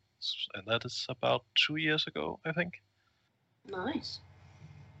beginning. And that is about 2 years ago, I think. Nice.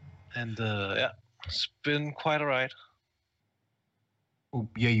 And yeah, it's been quite a ride. Oh,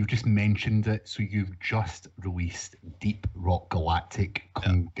 yeah, you've just mentioned it. So you've just released Deep Rock Galactic.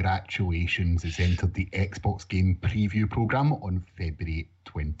 Congratulations. It's entered the Xbox Game Preview Programme on February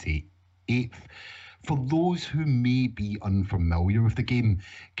 28th. For those who may be unfamiliar with the game,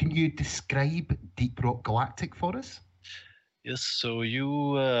 can you describe Deep Rock Galactic for us? Yes, so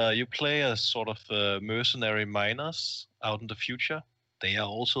you play as sort of mercenary miners out in the future. They are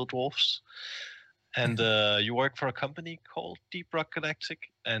also dwarves. And you work for a company called Deep Rock Galactic,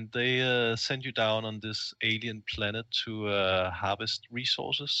 and they send you down on this alien planet to harvest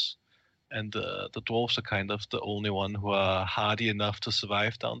resources, and the dwarves are kind of the only one who are hardy enough to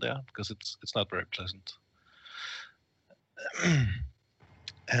survive down there because it's not very pleasant.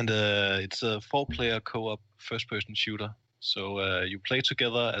 And it's a 4-player co-op first-person shooter. So you play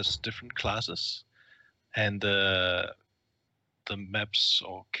together as different classes, and the maps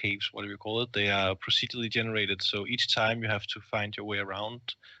or caves, whatever you call it, they are procedurally generated. So each time you have to find your way around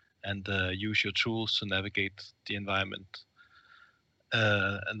and use your tools to navigate the environment.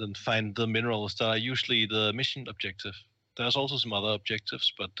 And then find the minerals that are usually the mission objective. There's also some other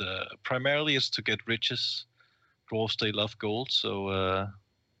objectives, but primarily it's to get riches. Dwarves, they love gold, so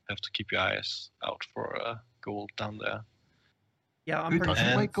have to keep your eyes out for gold down there. Yeah, I'm Who pretty doesn't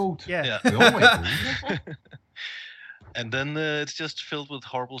sure. like gold? Yeah. We all like gold. And then it's just filled with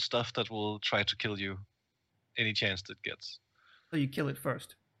horrible stuff that will try to kill you any chance it gets. So you kill it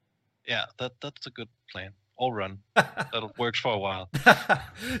first. Yeah, that's a good plan. Or run. That works for a while.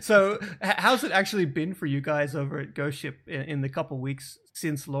 So how's it actually been for you guys over at Ghost Ship in the couple weeks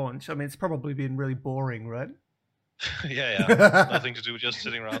since launch? I mean, it's probably been really boring, right? yeah. Nothing to do, just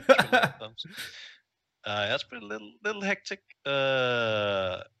sitting around. That's been a little hectic.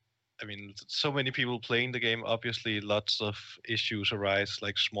 I mean, so many people playing the game. Obviously, lots of issues arise,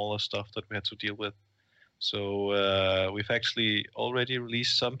 like smaller stuff that we had to deal with. So we've actually already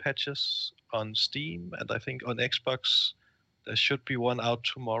released some patches on Steam, and I think on Xbox there should be one out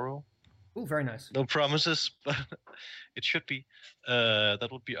tomorrow. Oh, very nice. No promises, but it should be. That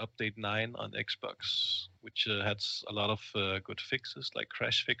would be update 9 on Xbox, which has a lot of good fixes, like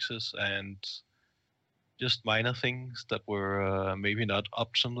crash fixes and just minor things that were maybe not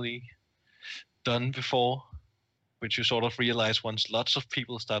optimally done before, which you sort of realize once lots of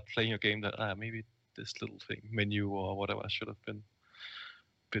people start playing your game that maybe this little thing, menu or whatever, should have been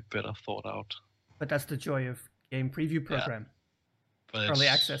a bit better thought out. But that's the joy of game preview program. But Early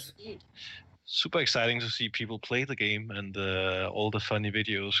it's access. super exciting to see people play the game and all the funny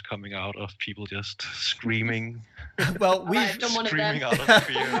videos coming out of people just screaming. Well, I've done one of them. screaming out of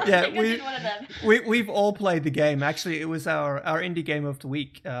fear. Yeah, I did one of them. we've all played the game. Actually, it was our indie game of the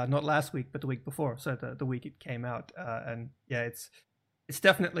week, not last week, but the week before. So the week it came out, and yeah, it's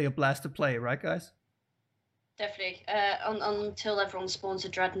definitely a blast to play, right, guys? Definitely. Until everyone spawns a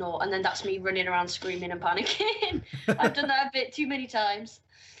dreadnought, and then that's me running around screaming and panicking. I've done that a bit too many times.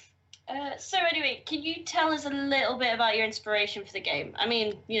 So anyway, can you tell us a little bit about your inspiration for the game? I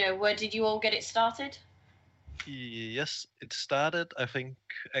mean, where did you all get it started? Yes, it started, I think,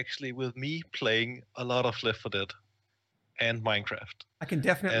 actually with me playing a lot of Left 4 Dead and Minecraft. I can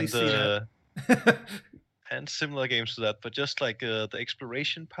definitely see that. And similar games to that, but just like the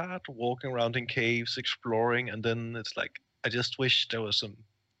exploration part, walking around in caves, exploring, and then it's like, I just wish there was some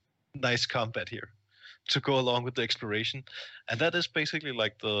nice combat here to go along with the exploration. And that is basically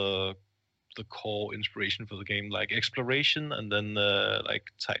like the core inspiration for the game, like exploration and then like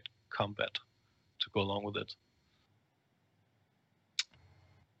tight combat to go along with it.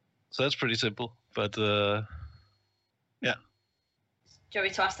 So that's pretty simple, but yeah. Do you want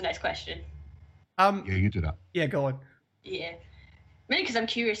me to ask the next question? Yeah, you do that. Yeah, go on. Yeah. Mainly because I'm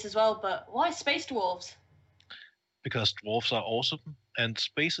curious as well, but why space dwarves? Because dwarves are awesome and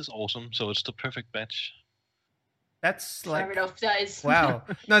space is awesome, so it's the perfect match. That's like Fair enough, that is. wow.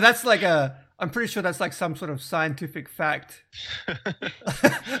 No, that's like I'm pretty sure that's like some sort of scientific fact.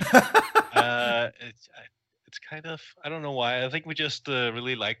 It's kind of, I don't know why. I think we just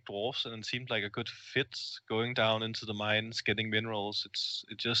really like dwarves, and it seemed like a good fit going down into the mines, getting minerals.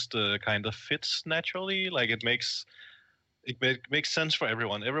 It just kind of fits naturally. Like it makes sense for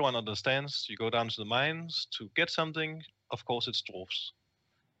everyone. Everyone understands. You go down to the mines to get something. Of course, it's dwarves.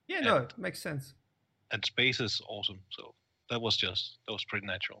 Yeah, no, it makes sense. And space is awesome. So that was pretty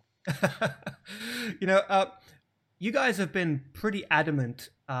natural. You guys have been pretty adamant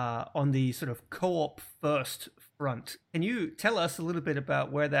on the sort of co-op first front. Can you tell us a little bit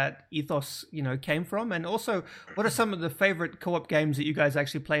about where that ethos, came from, and also what are some of the favorite co-op games that you guys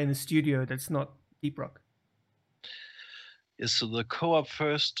actually play in the studio that's not Deep Rock? Yes, so the co-op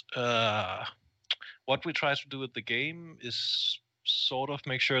first. What we try to do with the game is sort of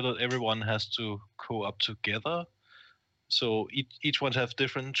make sure that everyone has to co-op together. So each one have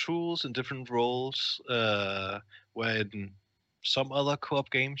different tools and different roles. Where in some other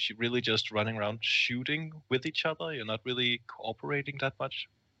co-op games, you're really just running around shooting with each other. You're not really cooperating that much.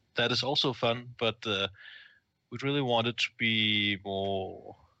 That is also fun, but we really want it to be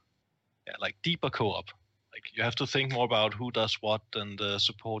more, like deeper co-op. Like you have to think more about who does what and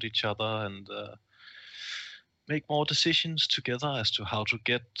support each other and make more decisions together as to how to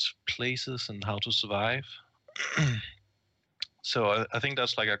get places and how to survive. So I think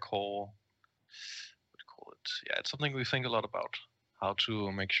that's like a core yeah, it's something we think a lot about, how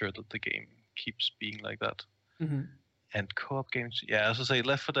to make sure that the game keeps being like that. Mm-hmm. And co-op games, yeah, as I say,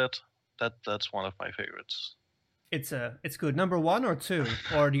 Left 4 Dead, that's one of my favorites. It's good. Number 1 or 2,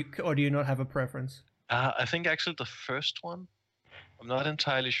 or do you not have a preference? I think actually the first one, I'm not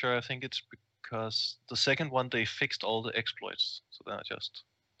entirely sure. I think it's because the second one they fixed all the exploits, so then I just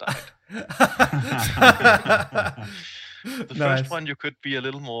died. The Nice. first one you could be a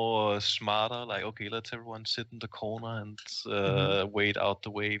little more smarter, like okay, let's everyone sit in the corner and wait out the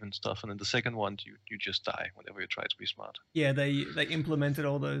wave and stuff. And then the second one, you just die whenever you try to be smart. Yeah, they implemented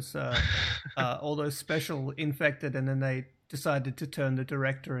all those special infected, and then they decided to turn the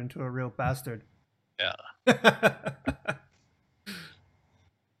director into a real bastard. Yeah.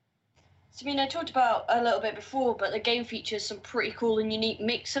 So, I mean, I talked about a little bit before, but the game features some pretty cool and unique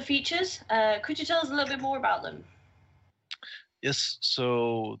mix of features. Could you tell us a little bit more about them? Yes,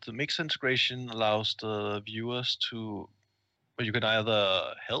 so the mix integration allows the viewers to, well, you can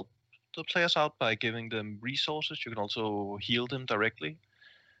either help the players out by giving them resources, you can also heal them directly,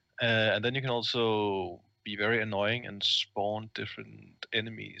 and then you can also be very annoying and spawn different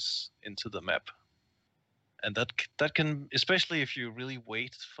enemies into the map. And that can, especially if you really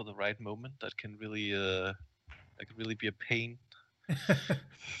wait for the right moment, that can really be a pain.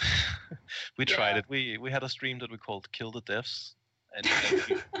 We tried it. We had a stream that we called Kill the Devs, and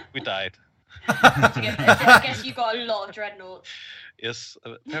we died. I guess you got a lot of dreadnoughts. Yes,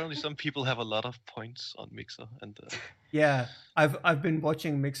 apparently some people have a lot of points on Mixer, and Yeah, I've been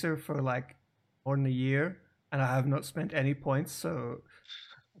watching Mixer for like more than a year, and I have not spent any points, so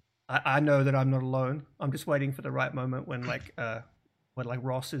I know that I'm not alone. I'm just waiting for the right moment when like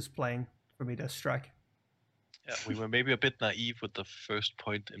Ross is playing for me to strike. yeah, we were maybe a bit naive with the first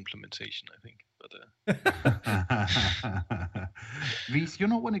point implementation, I think. But Rhys, you're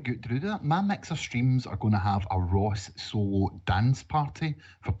not want to go through that. My Mixer streams are going to have a Ross solo dance party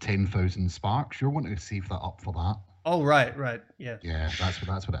for 10,000 sparks. You're wanting to save that up for that. Oh, right, yeah. Yeah, that's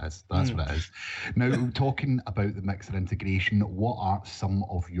what it is. That's what it is. Now, talking about the Mixer integration, what are some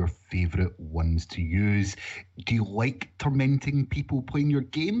of your favourite ones to use? Do you like tormenting people playing your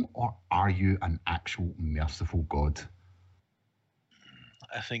game, or are you an actual merciful god?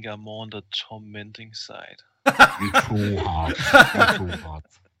 I think I'm more on the tormenting side. You troll hard.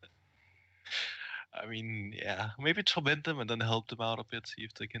 I mean, yeah, maybe torment them and then help them out a bit, see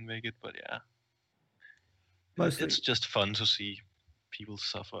if they can make it. But yeah, Mostly. It's just fun to see people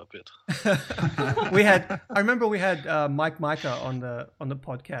suffer a bit. I remember we had Mike Micah on the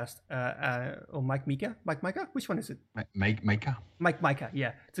podcast, or Mike Micah? Which one is it? Mike Micah. Mike Micah,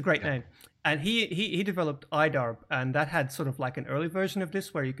 yeah, it's a great name. And he developed IDARB, and that had sort of like an early version of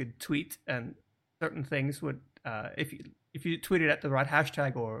this where you could tweet, and certain things would, if you tweeted at the right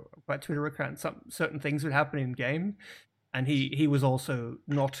hashtag or right Twitter account, certain things would happen in game. And he was also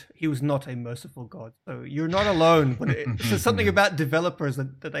not a merciful god. So you're not alone. There's something about developers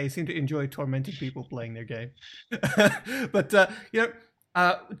that they seem to enjoy tormenting people playing their game. But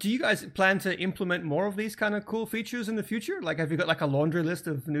do you guys plan to implement more of these kind of cool features in the future? Like, have you got like a laundry list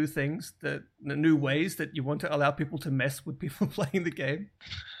of new things, new ways that you want to allow people to mess with people playing the game?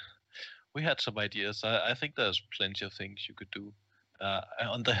 We had some ideas. I think there's plenty of things you could do.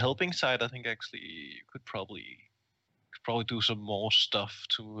 On the helping side, I think actually you could probably do some more stuff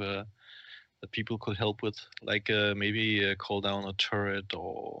to that people could help with, like maybe call down a turret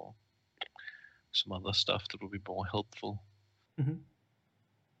or some other stuff that would be more helpful. Mm-hmm.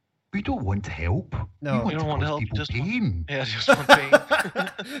 We don't want help. No, we don't want help. Just pain. Just want pain.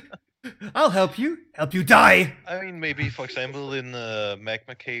 I'll help you die. I mean, maybe for example, in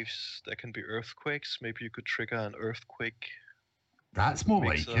magma caves there can be earthquakes. Maybe you could trigger an earthquake. That's more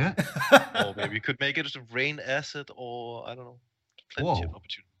like it. Or maybe you could make it rain acid, or I don't know. Plenty of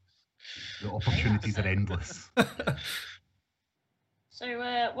opportunities. The opportunities are endless.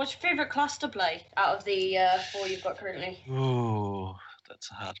 So, what's your favourite class to play out of the 4 you've got currently? Oh,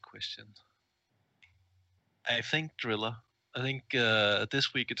 that's a hard question. I think Driller. I think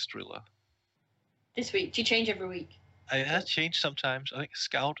this week it's Driller. This week? Do you change every week? I change sometimes. I think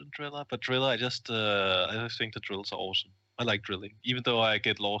Scout and Driller, but Driller, I just think the drills are awesome. I like drilling, even though I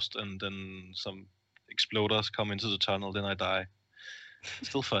get lost and then some exploders come into the tunnel, then I die. It's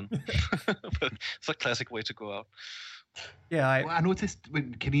still fun, but it's a classic way to go out. Yeah, I noticed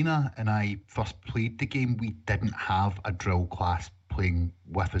when Karina and I first played the game, we didn't have a drill class playing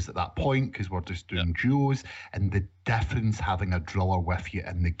with us at that point because we're just doing duos, and the difference having a driller with you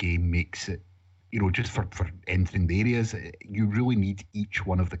in the game makes it, just for entering the areas, you really need each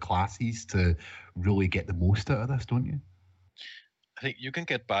one of the classes to really get the most out of this, don't you? I think you can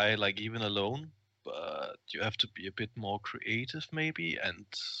get by like even alone, but you have to be a bit more creative maybe, and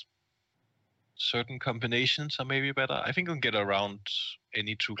certain combinations are maybe better. I think we can get around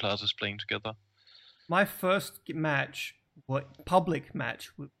any two classes playing together. My first match, public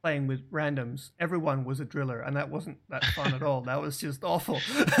match, playing with randoms, everyone was a driller, and that wasn't that fun at all. That was just awful.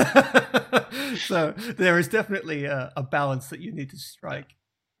 So there is definitely a balance that you need to strike.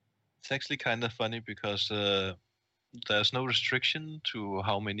 It's actually kind of funny because there's no restriction to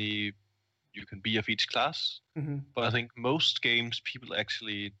how many you can be of each class. Mm-hmm. But I think most games people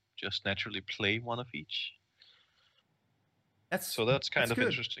actually just naturally play one of each. So that's kind of good.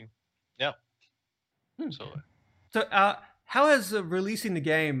 interesting. Yeah. So how has releasing the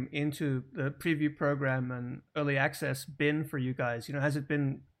game into the preview program and early access been for you guys? You know, has it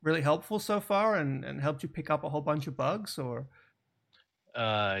been really helpful so far and helped you pick up a whole bunch of bugs, or?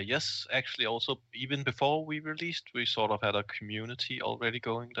 Yes, actually, also even before we released, we sort of had a community already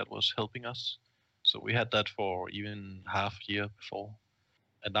going that was helping us. So we had that for even half year before,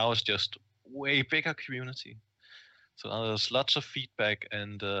 and now it's just way bigger community. So now there's lots of feedback,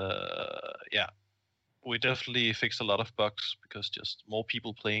 and yeah, we definitely fixed a lot of bugs because just more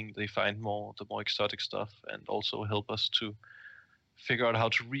people playing, they find the more exotic stuff, and also help us to figure out how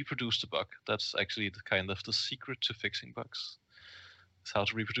to reproduce the bug. That's actually the kind of the secret to fixing bugs. Is how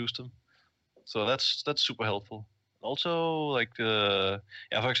to reproduce them. So that's super helpful. Also, like for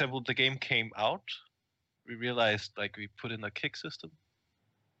example, the game came out, we realized like we put in a kick system,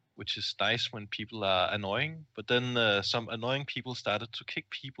 which is nice when people are annoying. But then some annoying people started to kick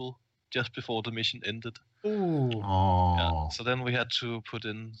people just before the mission ended. Ooh. Yeah, so then we had to put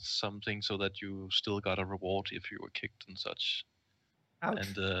in something so that you still got a reward if you were kicked and such. Ouch.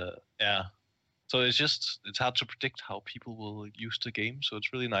 And yeah. So it's hard to predict how people will use the game. So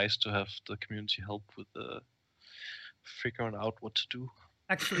it's really nice to have the community help with figuring out what to do.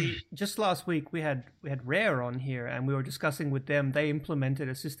 Actually, just last week we had Rare on here, and we were discussing with them. They implemented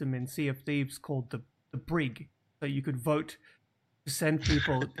a system in Sea of Thieves called the brig, so you could vote to send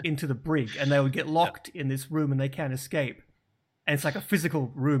people into the brig, and they would get locked in this room and they can't escape. And it's like a physical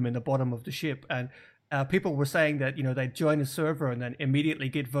room in the bottom of the ship, and people were saying that they'd join a server and then immediately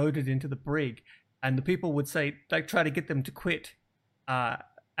get voted into the brig. And the people would say, like, try to get them to quit,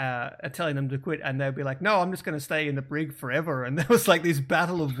 telling them to quit. And they'd be like, no, I'm just going to stay in the brig forever. And there was like this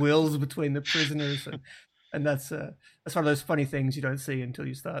battle of wills between the prisoners. And that's one of those funny things you don't see until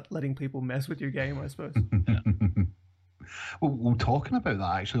you start letting people mess with your game, I suppose. Well, talking about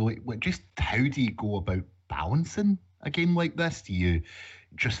that, actually, like just how do you go about balancing a game like this? Do you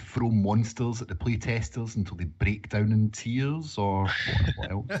just throw monsters at the playtesters until they break down in tears, or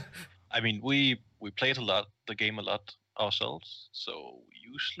what else? I mean, we played the game a lot ourselves, so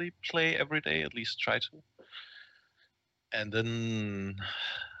we usually play every day, at least try to. And then,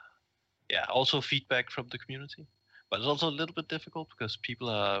 yeah, also feedback from the community. But it's also a little bit difficult because people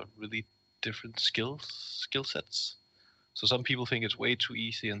are really different skill sets. So some people think it's way too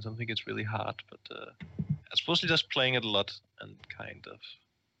easy and some think it's really hard. But it's mostly just playing it a lot and kind of.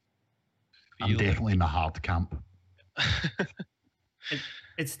 I'm definitely in the hard camp.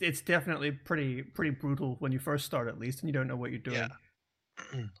 It's definitely pretty brutal when you first start, at least, and you don't know what you're doing.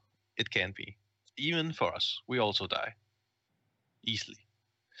 Yeah. It can be. Even for us, we also die easily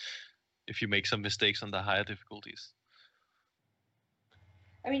if you make some mistakes on the higher difficulties.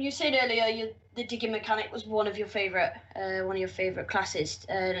 I mean, you said earlier the digging mechanic was one of your favorite classes,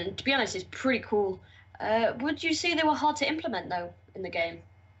 and to be honest, it's pretty cool. Would you say they were hard to implement though in the game?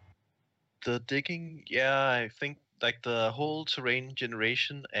 The digging, yeah, I think like the whole terrain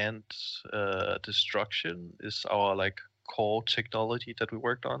generation and destruction is our like core technology that we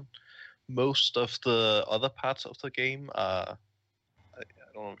worked on. Most of the other parts of the game are, I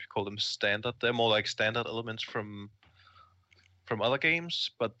don't know if you call them standard. They're more like standard elements from other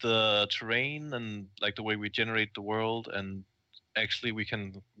games, but the terrain and like the way we generate the world, and actually we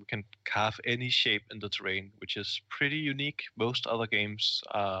can carve any shape in the terrain, which is pretty unique. Most other games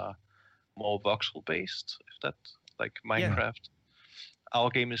are more voxel based, if that like Minecraft. Yeah. Our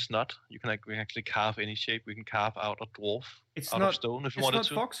game is not. We can actually carve any shape. We can carve out a dwarf out of stone if you wanted to.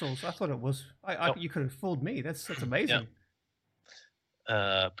 It's not voxels. I thought it was. You could have fooled me. That's amazing.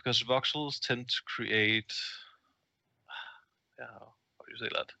 Yeah. Because voxels tend to create. How do you say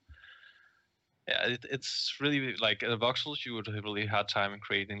that? Yeah, it's really like in voxels you would have a really hard time in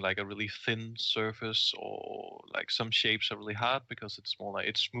creating like a really thin surface, or like some shapes are really hard because it's more like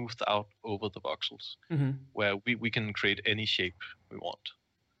it's smoothed out over the voxels, where we can create any shape we want.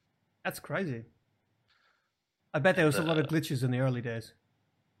 That's crazy. I bet there was a lot of glitches in the early days.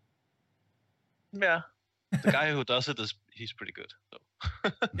 Yeah, the guy who does it he's pretty good. So.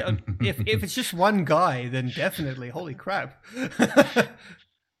 If it's just one guy, then definitely. Holy crap!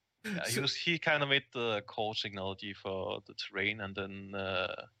 Yeah, he kind of made the core technology for the terrain, and then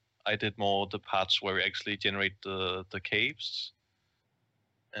I did more the parts where we actually generate the caves.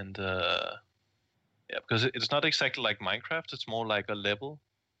 And yeah, because it's not exactly like Minecraft; it's more like a level.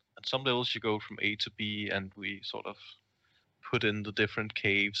 And some levels you go from A to B, and we sort of put in the different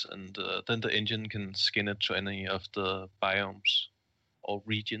caves, and then the engine can skin it to any of the biomes or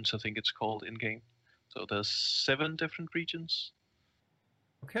regions, I think it's called in game. So there's 7 different regions.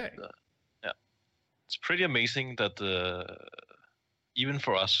 Okay. Yeah, it's pretty amazing that even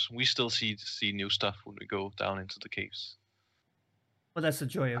for us, we still see new stuff when we go down into the caves. Well, that's the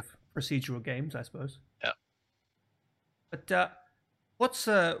joy of procedural games, I suppose. Yeah. But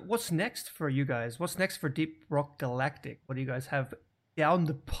what's next for you guys? What's next for Deep Rock Galactic? What do you guys have down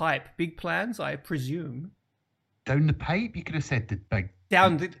the pipe? Big plans, I presume. Down the pipe? You could have said the big...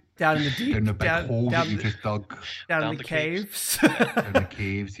 Down in the deep. Down the big hole that you just dug. Down the caves. Down the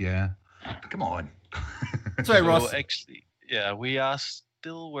caves, yeah. Come on. Sorry, So Ross. actually, yeah, we are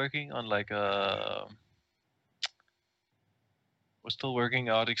still working on like a... We're still working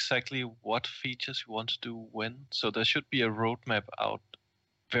out exactly what features we want to do when. So there should be a roadmap out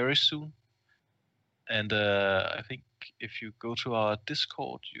very soon. And I think if you go to our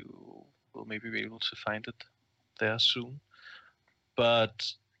Discord, you will maybe be able to find it there soon.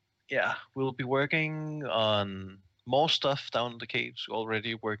 But yeah, we'll be working on more stuff down in the caves. We're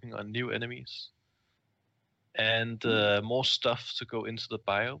already working on new enemies. And more stuff to go into the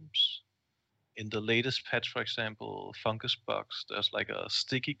biomes. In the latest patch, for example, Fungus Bugs, there's like a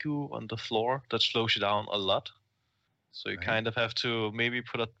sticky goo on the floor that slows you down a lot. So you kind of have to maybe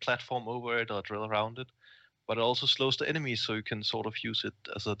put a platform over it or drill around it. But it also slows the enemies, so you can sort of use it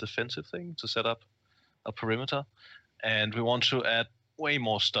as a defensive thing to set up a perimeter. And we want to add way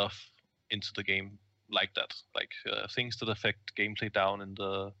more stuff into the game like that, like things that affect gameplay down in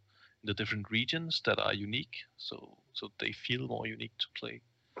the different regions that are unique, so they feel more unique to play.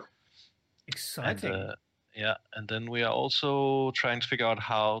 Exciting. And, and then we are also trying to figure out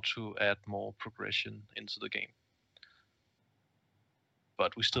how to add more progression into the game.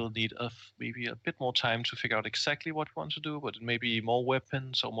 But we still need maybe a bit more time to figure out exactly what we want to do, but it may be more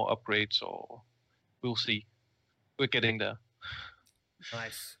weapons or more upgrades, or we'll see. We're getting there.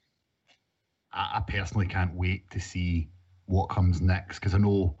 Nice. I personally can't wait to see what comes next, because I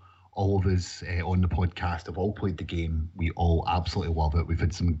know all of us on the podcast have all played the game. We all absolutely love it. We've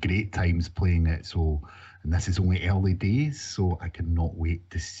had some great times playing it. And this is only early days, so I cannot wait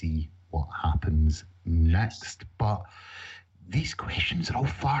to see what happens next. But these questions are all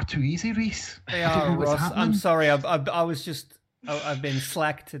far too easy, Rhys. They I don't are, know what's Ross. happening. I'm sorry. I've been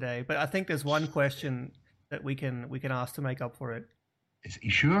slack today, but I think there's one question that we can ask to make up for it. Is he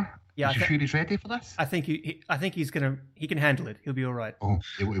sure? Yeah, Is he sure he's ready for this? I think he can handle it. He'll be all right. Oh,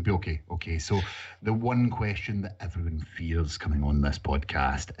 it'll be okay. Okay, so the one question that everyone fears coming on this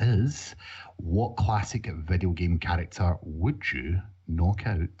podcast is, what classic video game character would you knock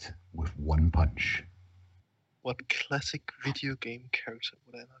out with one punch? What classic video game character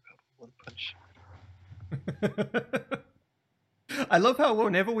would I knock out with one punch? I love how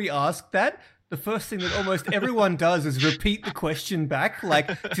whenever we ask that, the first thing that almost everyone does is repeat the question back. Like,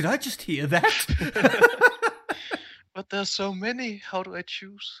 did I just hear that? But there's so many. How do I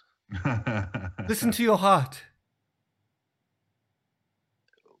choose? Listen to your heart.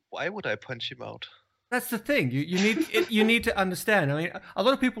 Why would I punch him out? That's the thing. You need to understand. I mean, a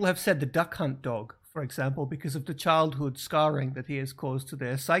lot of people have said the Duck Hunt dog, for example, because of the childhood scarring that he has caused to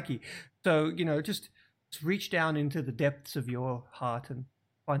their psyche. So, just reach down into the depths of your heart and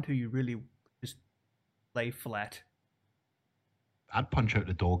find who you really just lay flat. I'd punch out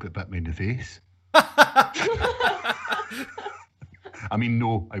the dog that bit me in the face. I mean,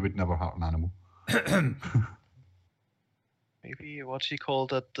 no, I would never hurt an animal. Maybe what's he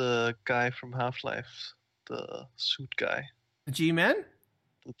called the guy from Half-Life? The suit guy. The G-Man?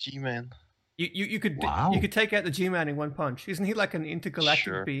 The G-Man. You could Wow. you could take out the G-Man in one punch. Isn't he like an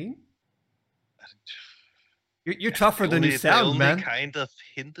intergalactic being? You're tougher than you sound, they only man. kind of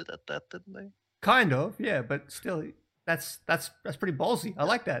hinted at that, didn't they? Kind of, yeah, but still, that's pretty ballsy. I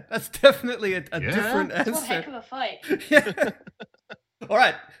like that. That's definitely a different That's one heck answer. of a fight. Yeah. All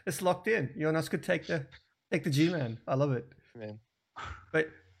right, it's locked in. Jonas could take the G-Man. I love it. Man. But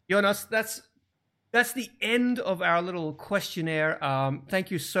Jonas, that's the end of our little questionnaire.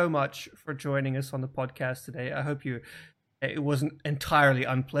 Thank you so much for joining us on the podcast today. I hope it wasn't entirely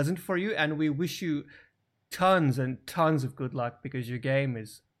unpleasant for you, and we wish you tons and tons of good luck because your game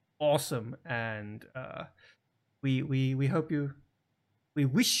is awesome, and we hope you we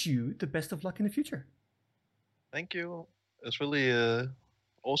wish you the best of luck in the future. Thank you. It's really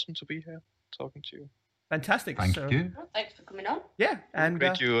awesome to be here talking to you. Fantastic. Thank So, you. Well, thanks for coming on. Yeah, and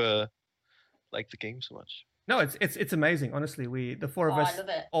Great you like the game so much. no, it's amazing. Honestly, the four of Oh, I us love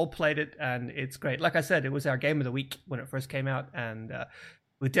it. all played it, and it's great. Like I said, it was our game of the week when it first came out, and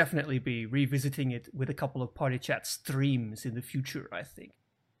we'll definitely be revisiting it with a couple of Party Chat streams in the future, I think.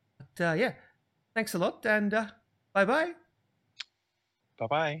 But yeah, thanks a lot, and bye-bye.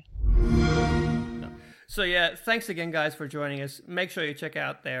 Bye-bye. So yeah, thanks again, guys, for joining us. Make sure you check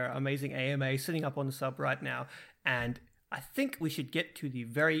out their amazing AMA sitting up on the sub right now. And I think we should get to the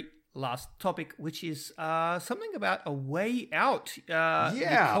very last topic, which is something about a way out.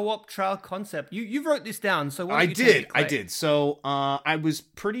 The co-op trial concept. You wrote this down, so why don't you take it, Clay? I did. So I was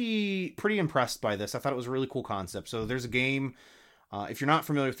pretty impressed by this. I thought it was a really cool concept. So there's a game, if you're not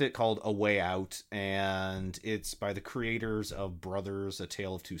familiar with it, called A Way Out, and it's by the creators of Brothers: A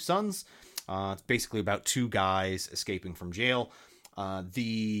Tale of Two Sons. It's basically about two guys escaping from jail.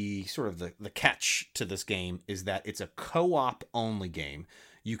 The catch to this game is that it's a co-op only game.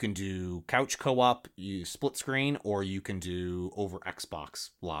 You can do couch co-op, you split screen, or you can do over Xbox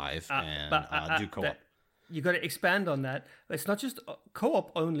Live and do co-op. You got to expand on that. It's not just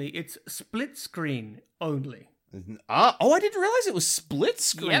co-op only; it's split screen only. I didn't realize it was split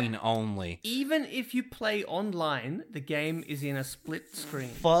screen only. Even if you play online, the game is in a split screen.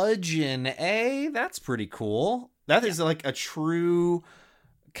 Fudgin', that's pretty cool. That is like a true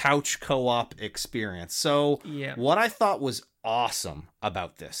couch co-op experience. So what I thought was awesome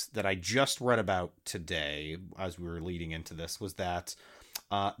about this, that I just read about today as we were leading into this, was that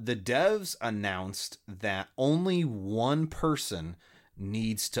the devs announced that only one person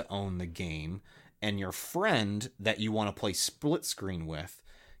needs to own the game, and your friend that you want to play split screen with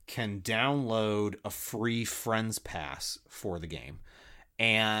can download a free Friends Pass for the game.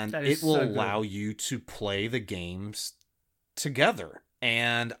 And it will allow you to play the games together.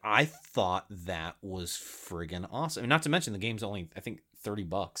 And I thought that was friggin' awesome. Not to mention the game's only, I think,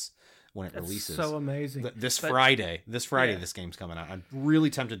 $30 when it releases. So amazing. This Friday, this game's coming out. I'm really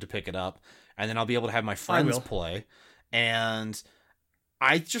tempted to pick it up, and then I'll be able to have my friends play. And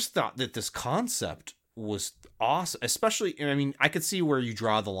I just thought that this concept was awesome, especially, I mean, I could see where you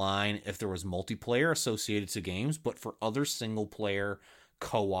draw the line if there was multiplayer associated to games, but for other single player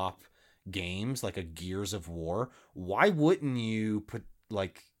co-op games like a Gears of War, why wouldn't you put,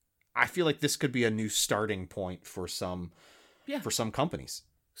 like, I feel like this could be a new starting point for some companies.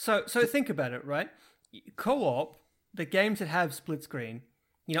 So think about it, right? Co-op, the games that have split screen,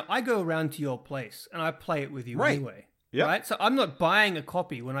 I go around to your place and I play it with you anyway. Yep. Right, so I'm not buying a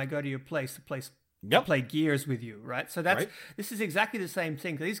copy when I go to your place to play Gears with you, right? So this is exactly the same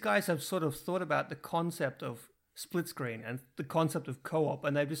thing. These guys have sort of thought about the concept of split screen and the concept of co-op,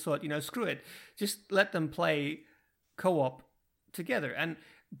 and they've just thought, screw it, just let them play co-op together. And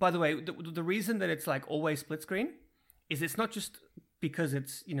by the way, the reason that it's like always split screen is it's not just because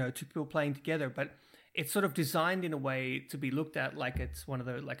it's two people playing together, but it's sort of designed in a way to be looked at like it's one of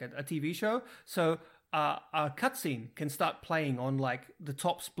the like a TV show. So a cutscene can start playing on like the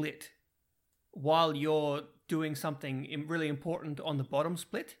top split while you're doing something really important on the bottom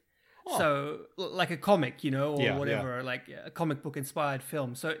split. Oh. So like a comic, or whatever, like a comic book inspired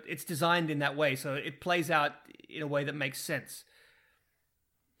film. So it's designed in that way. So it plays out in a way that makes sense.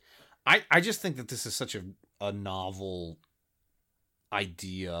 I just think that this is such a novel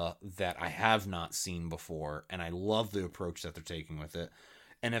idea that I have not seen before. And I love the approach that they're taking with it.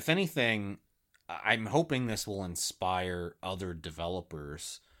 And if anything, I'm hoping this will inspire other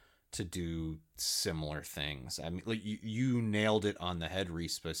developers to do similar things. I mean, like you nailed it on the head,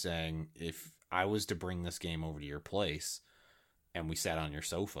 Rhys, by saying if I was to bring this game over to your place and we sat on your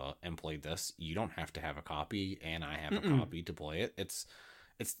sofa and played this, you don't have to have a copy, and I have a copy to play it.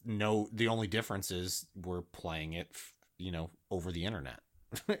 The only difference is we're playing it, over the internet.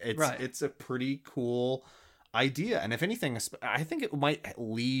 It's a pretty cool idea, and if anything, I think it might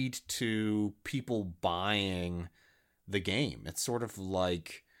lead to people buying the game. It's sort of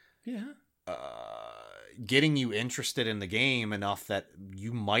like getting you interested in the game enough that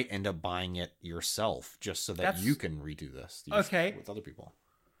you might end up buying it yourself, just so that you can redo this with other people.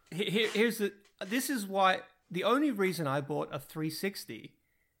 This is why the only reason I bought a 360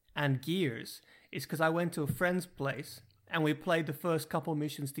 and Gears is because I went to a friend's place and we played the first couple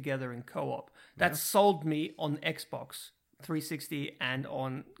missions together in co-op. That sold me on Xbox 360 and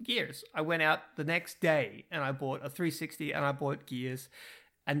on Gears. I went out the next day and I bought a 360 and I bought Gears,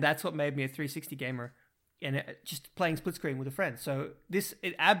 and that's what made me a 360 gamer, and just playing split screen with a friend. So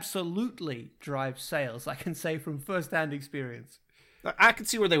it absolutely drives sales, I can say from first-hand experience. I could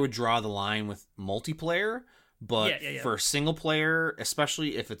see where they would draw the line with multiplayer, but for single player,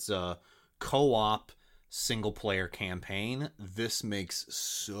 especially if it's a co-op single player campaign, this makes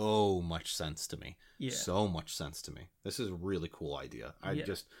so much sense to me. So much sense to me. This is a really cool idea. I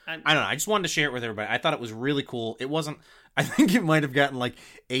don't know. I just wanted to share it with everybody. I thought it was really cool. It wasn't. I think it might have gotten like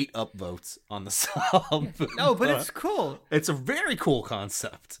 8 upvotes on the sub. No, but it's cool. It's a very cool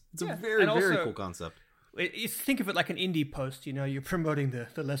concept. It's a very cool concept. You think of it like an indie post, you're promoting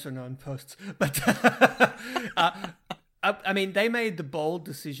the lesser known posts. But I mean, they made the bold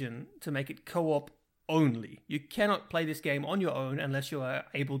decision to make it co-op only. You cannot play this game on your own unless you are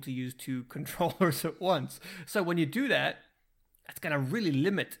able to use 2 controllers at once. So when you do that, that's going to really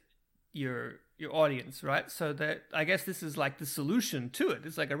limit your audience, right? So that I guess this is like the solution to it.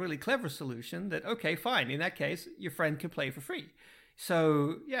 It's like a really clever solution that, okay, fine. In that case, your friend can play for free.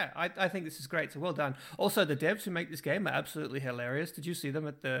 So yeah, I think this is great. So well done. Also, the devs who make this game are absolutely hilarious. Did you see them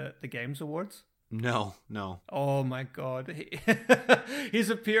at the Games Awards? No. Oh my god, his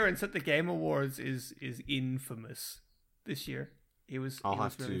appearance at the Game Awards is infamous this year. He was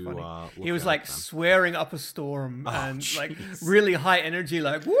really funny. He was like swearing up a storm and like really high energy,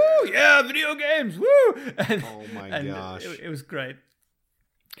 like woo, yeah, video games, woo. And, oh my gosh, it was great.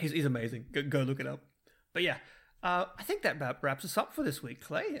 He's amazing. Go look it up. But yeah, I think that about wraps us up for this week,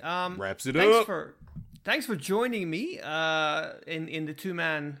 Clay. Wraps it up. Thanks for joining me in the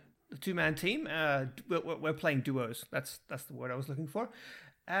two-man team. We're playing duos. That's the word I was looking for.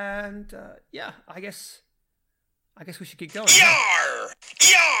 And yeah, I guess we should get going. Yar!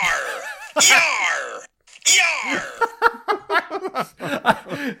 Yar! Yar! Yar!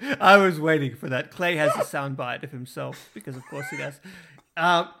 I was waiting for that. Clay has a soundbite of himself because, of course, he does.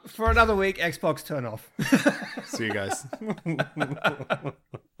 For another week, Xbox turn off. See you guys.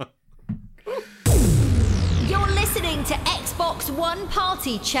 You're listening to Xbox One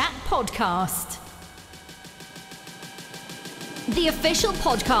Party Chat Podcast, the official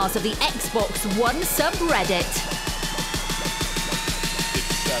podcast of the Xbox One subreddit.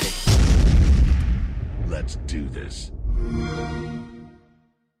 Let's do this.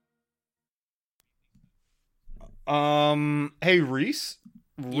 Hey Rhys,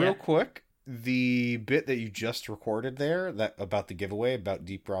 real quick, the bit that you just recorded there that about the giveaway about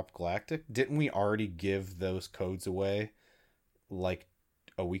Deep Rock Galactic, didn't we already give those codes away like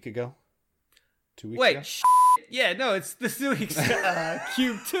a week ago? 2 weeks ago? Wait, yeah, no, it's this week's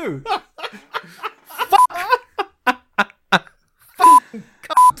Cube 2.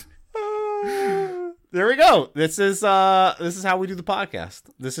 There we go. This is how we do the podcast.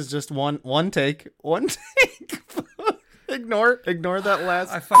 This is just one take. Ignore that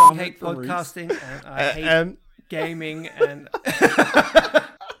last. I fucking hate podcasting and I hate gaming and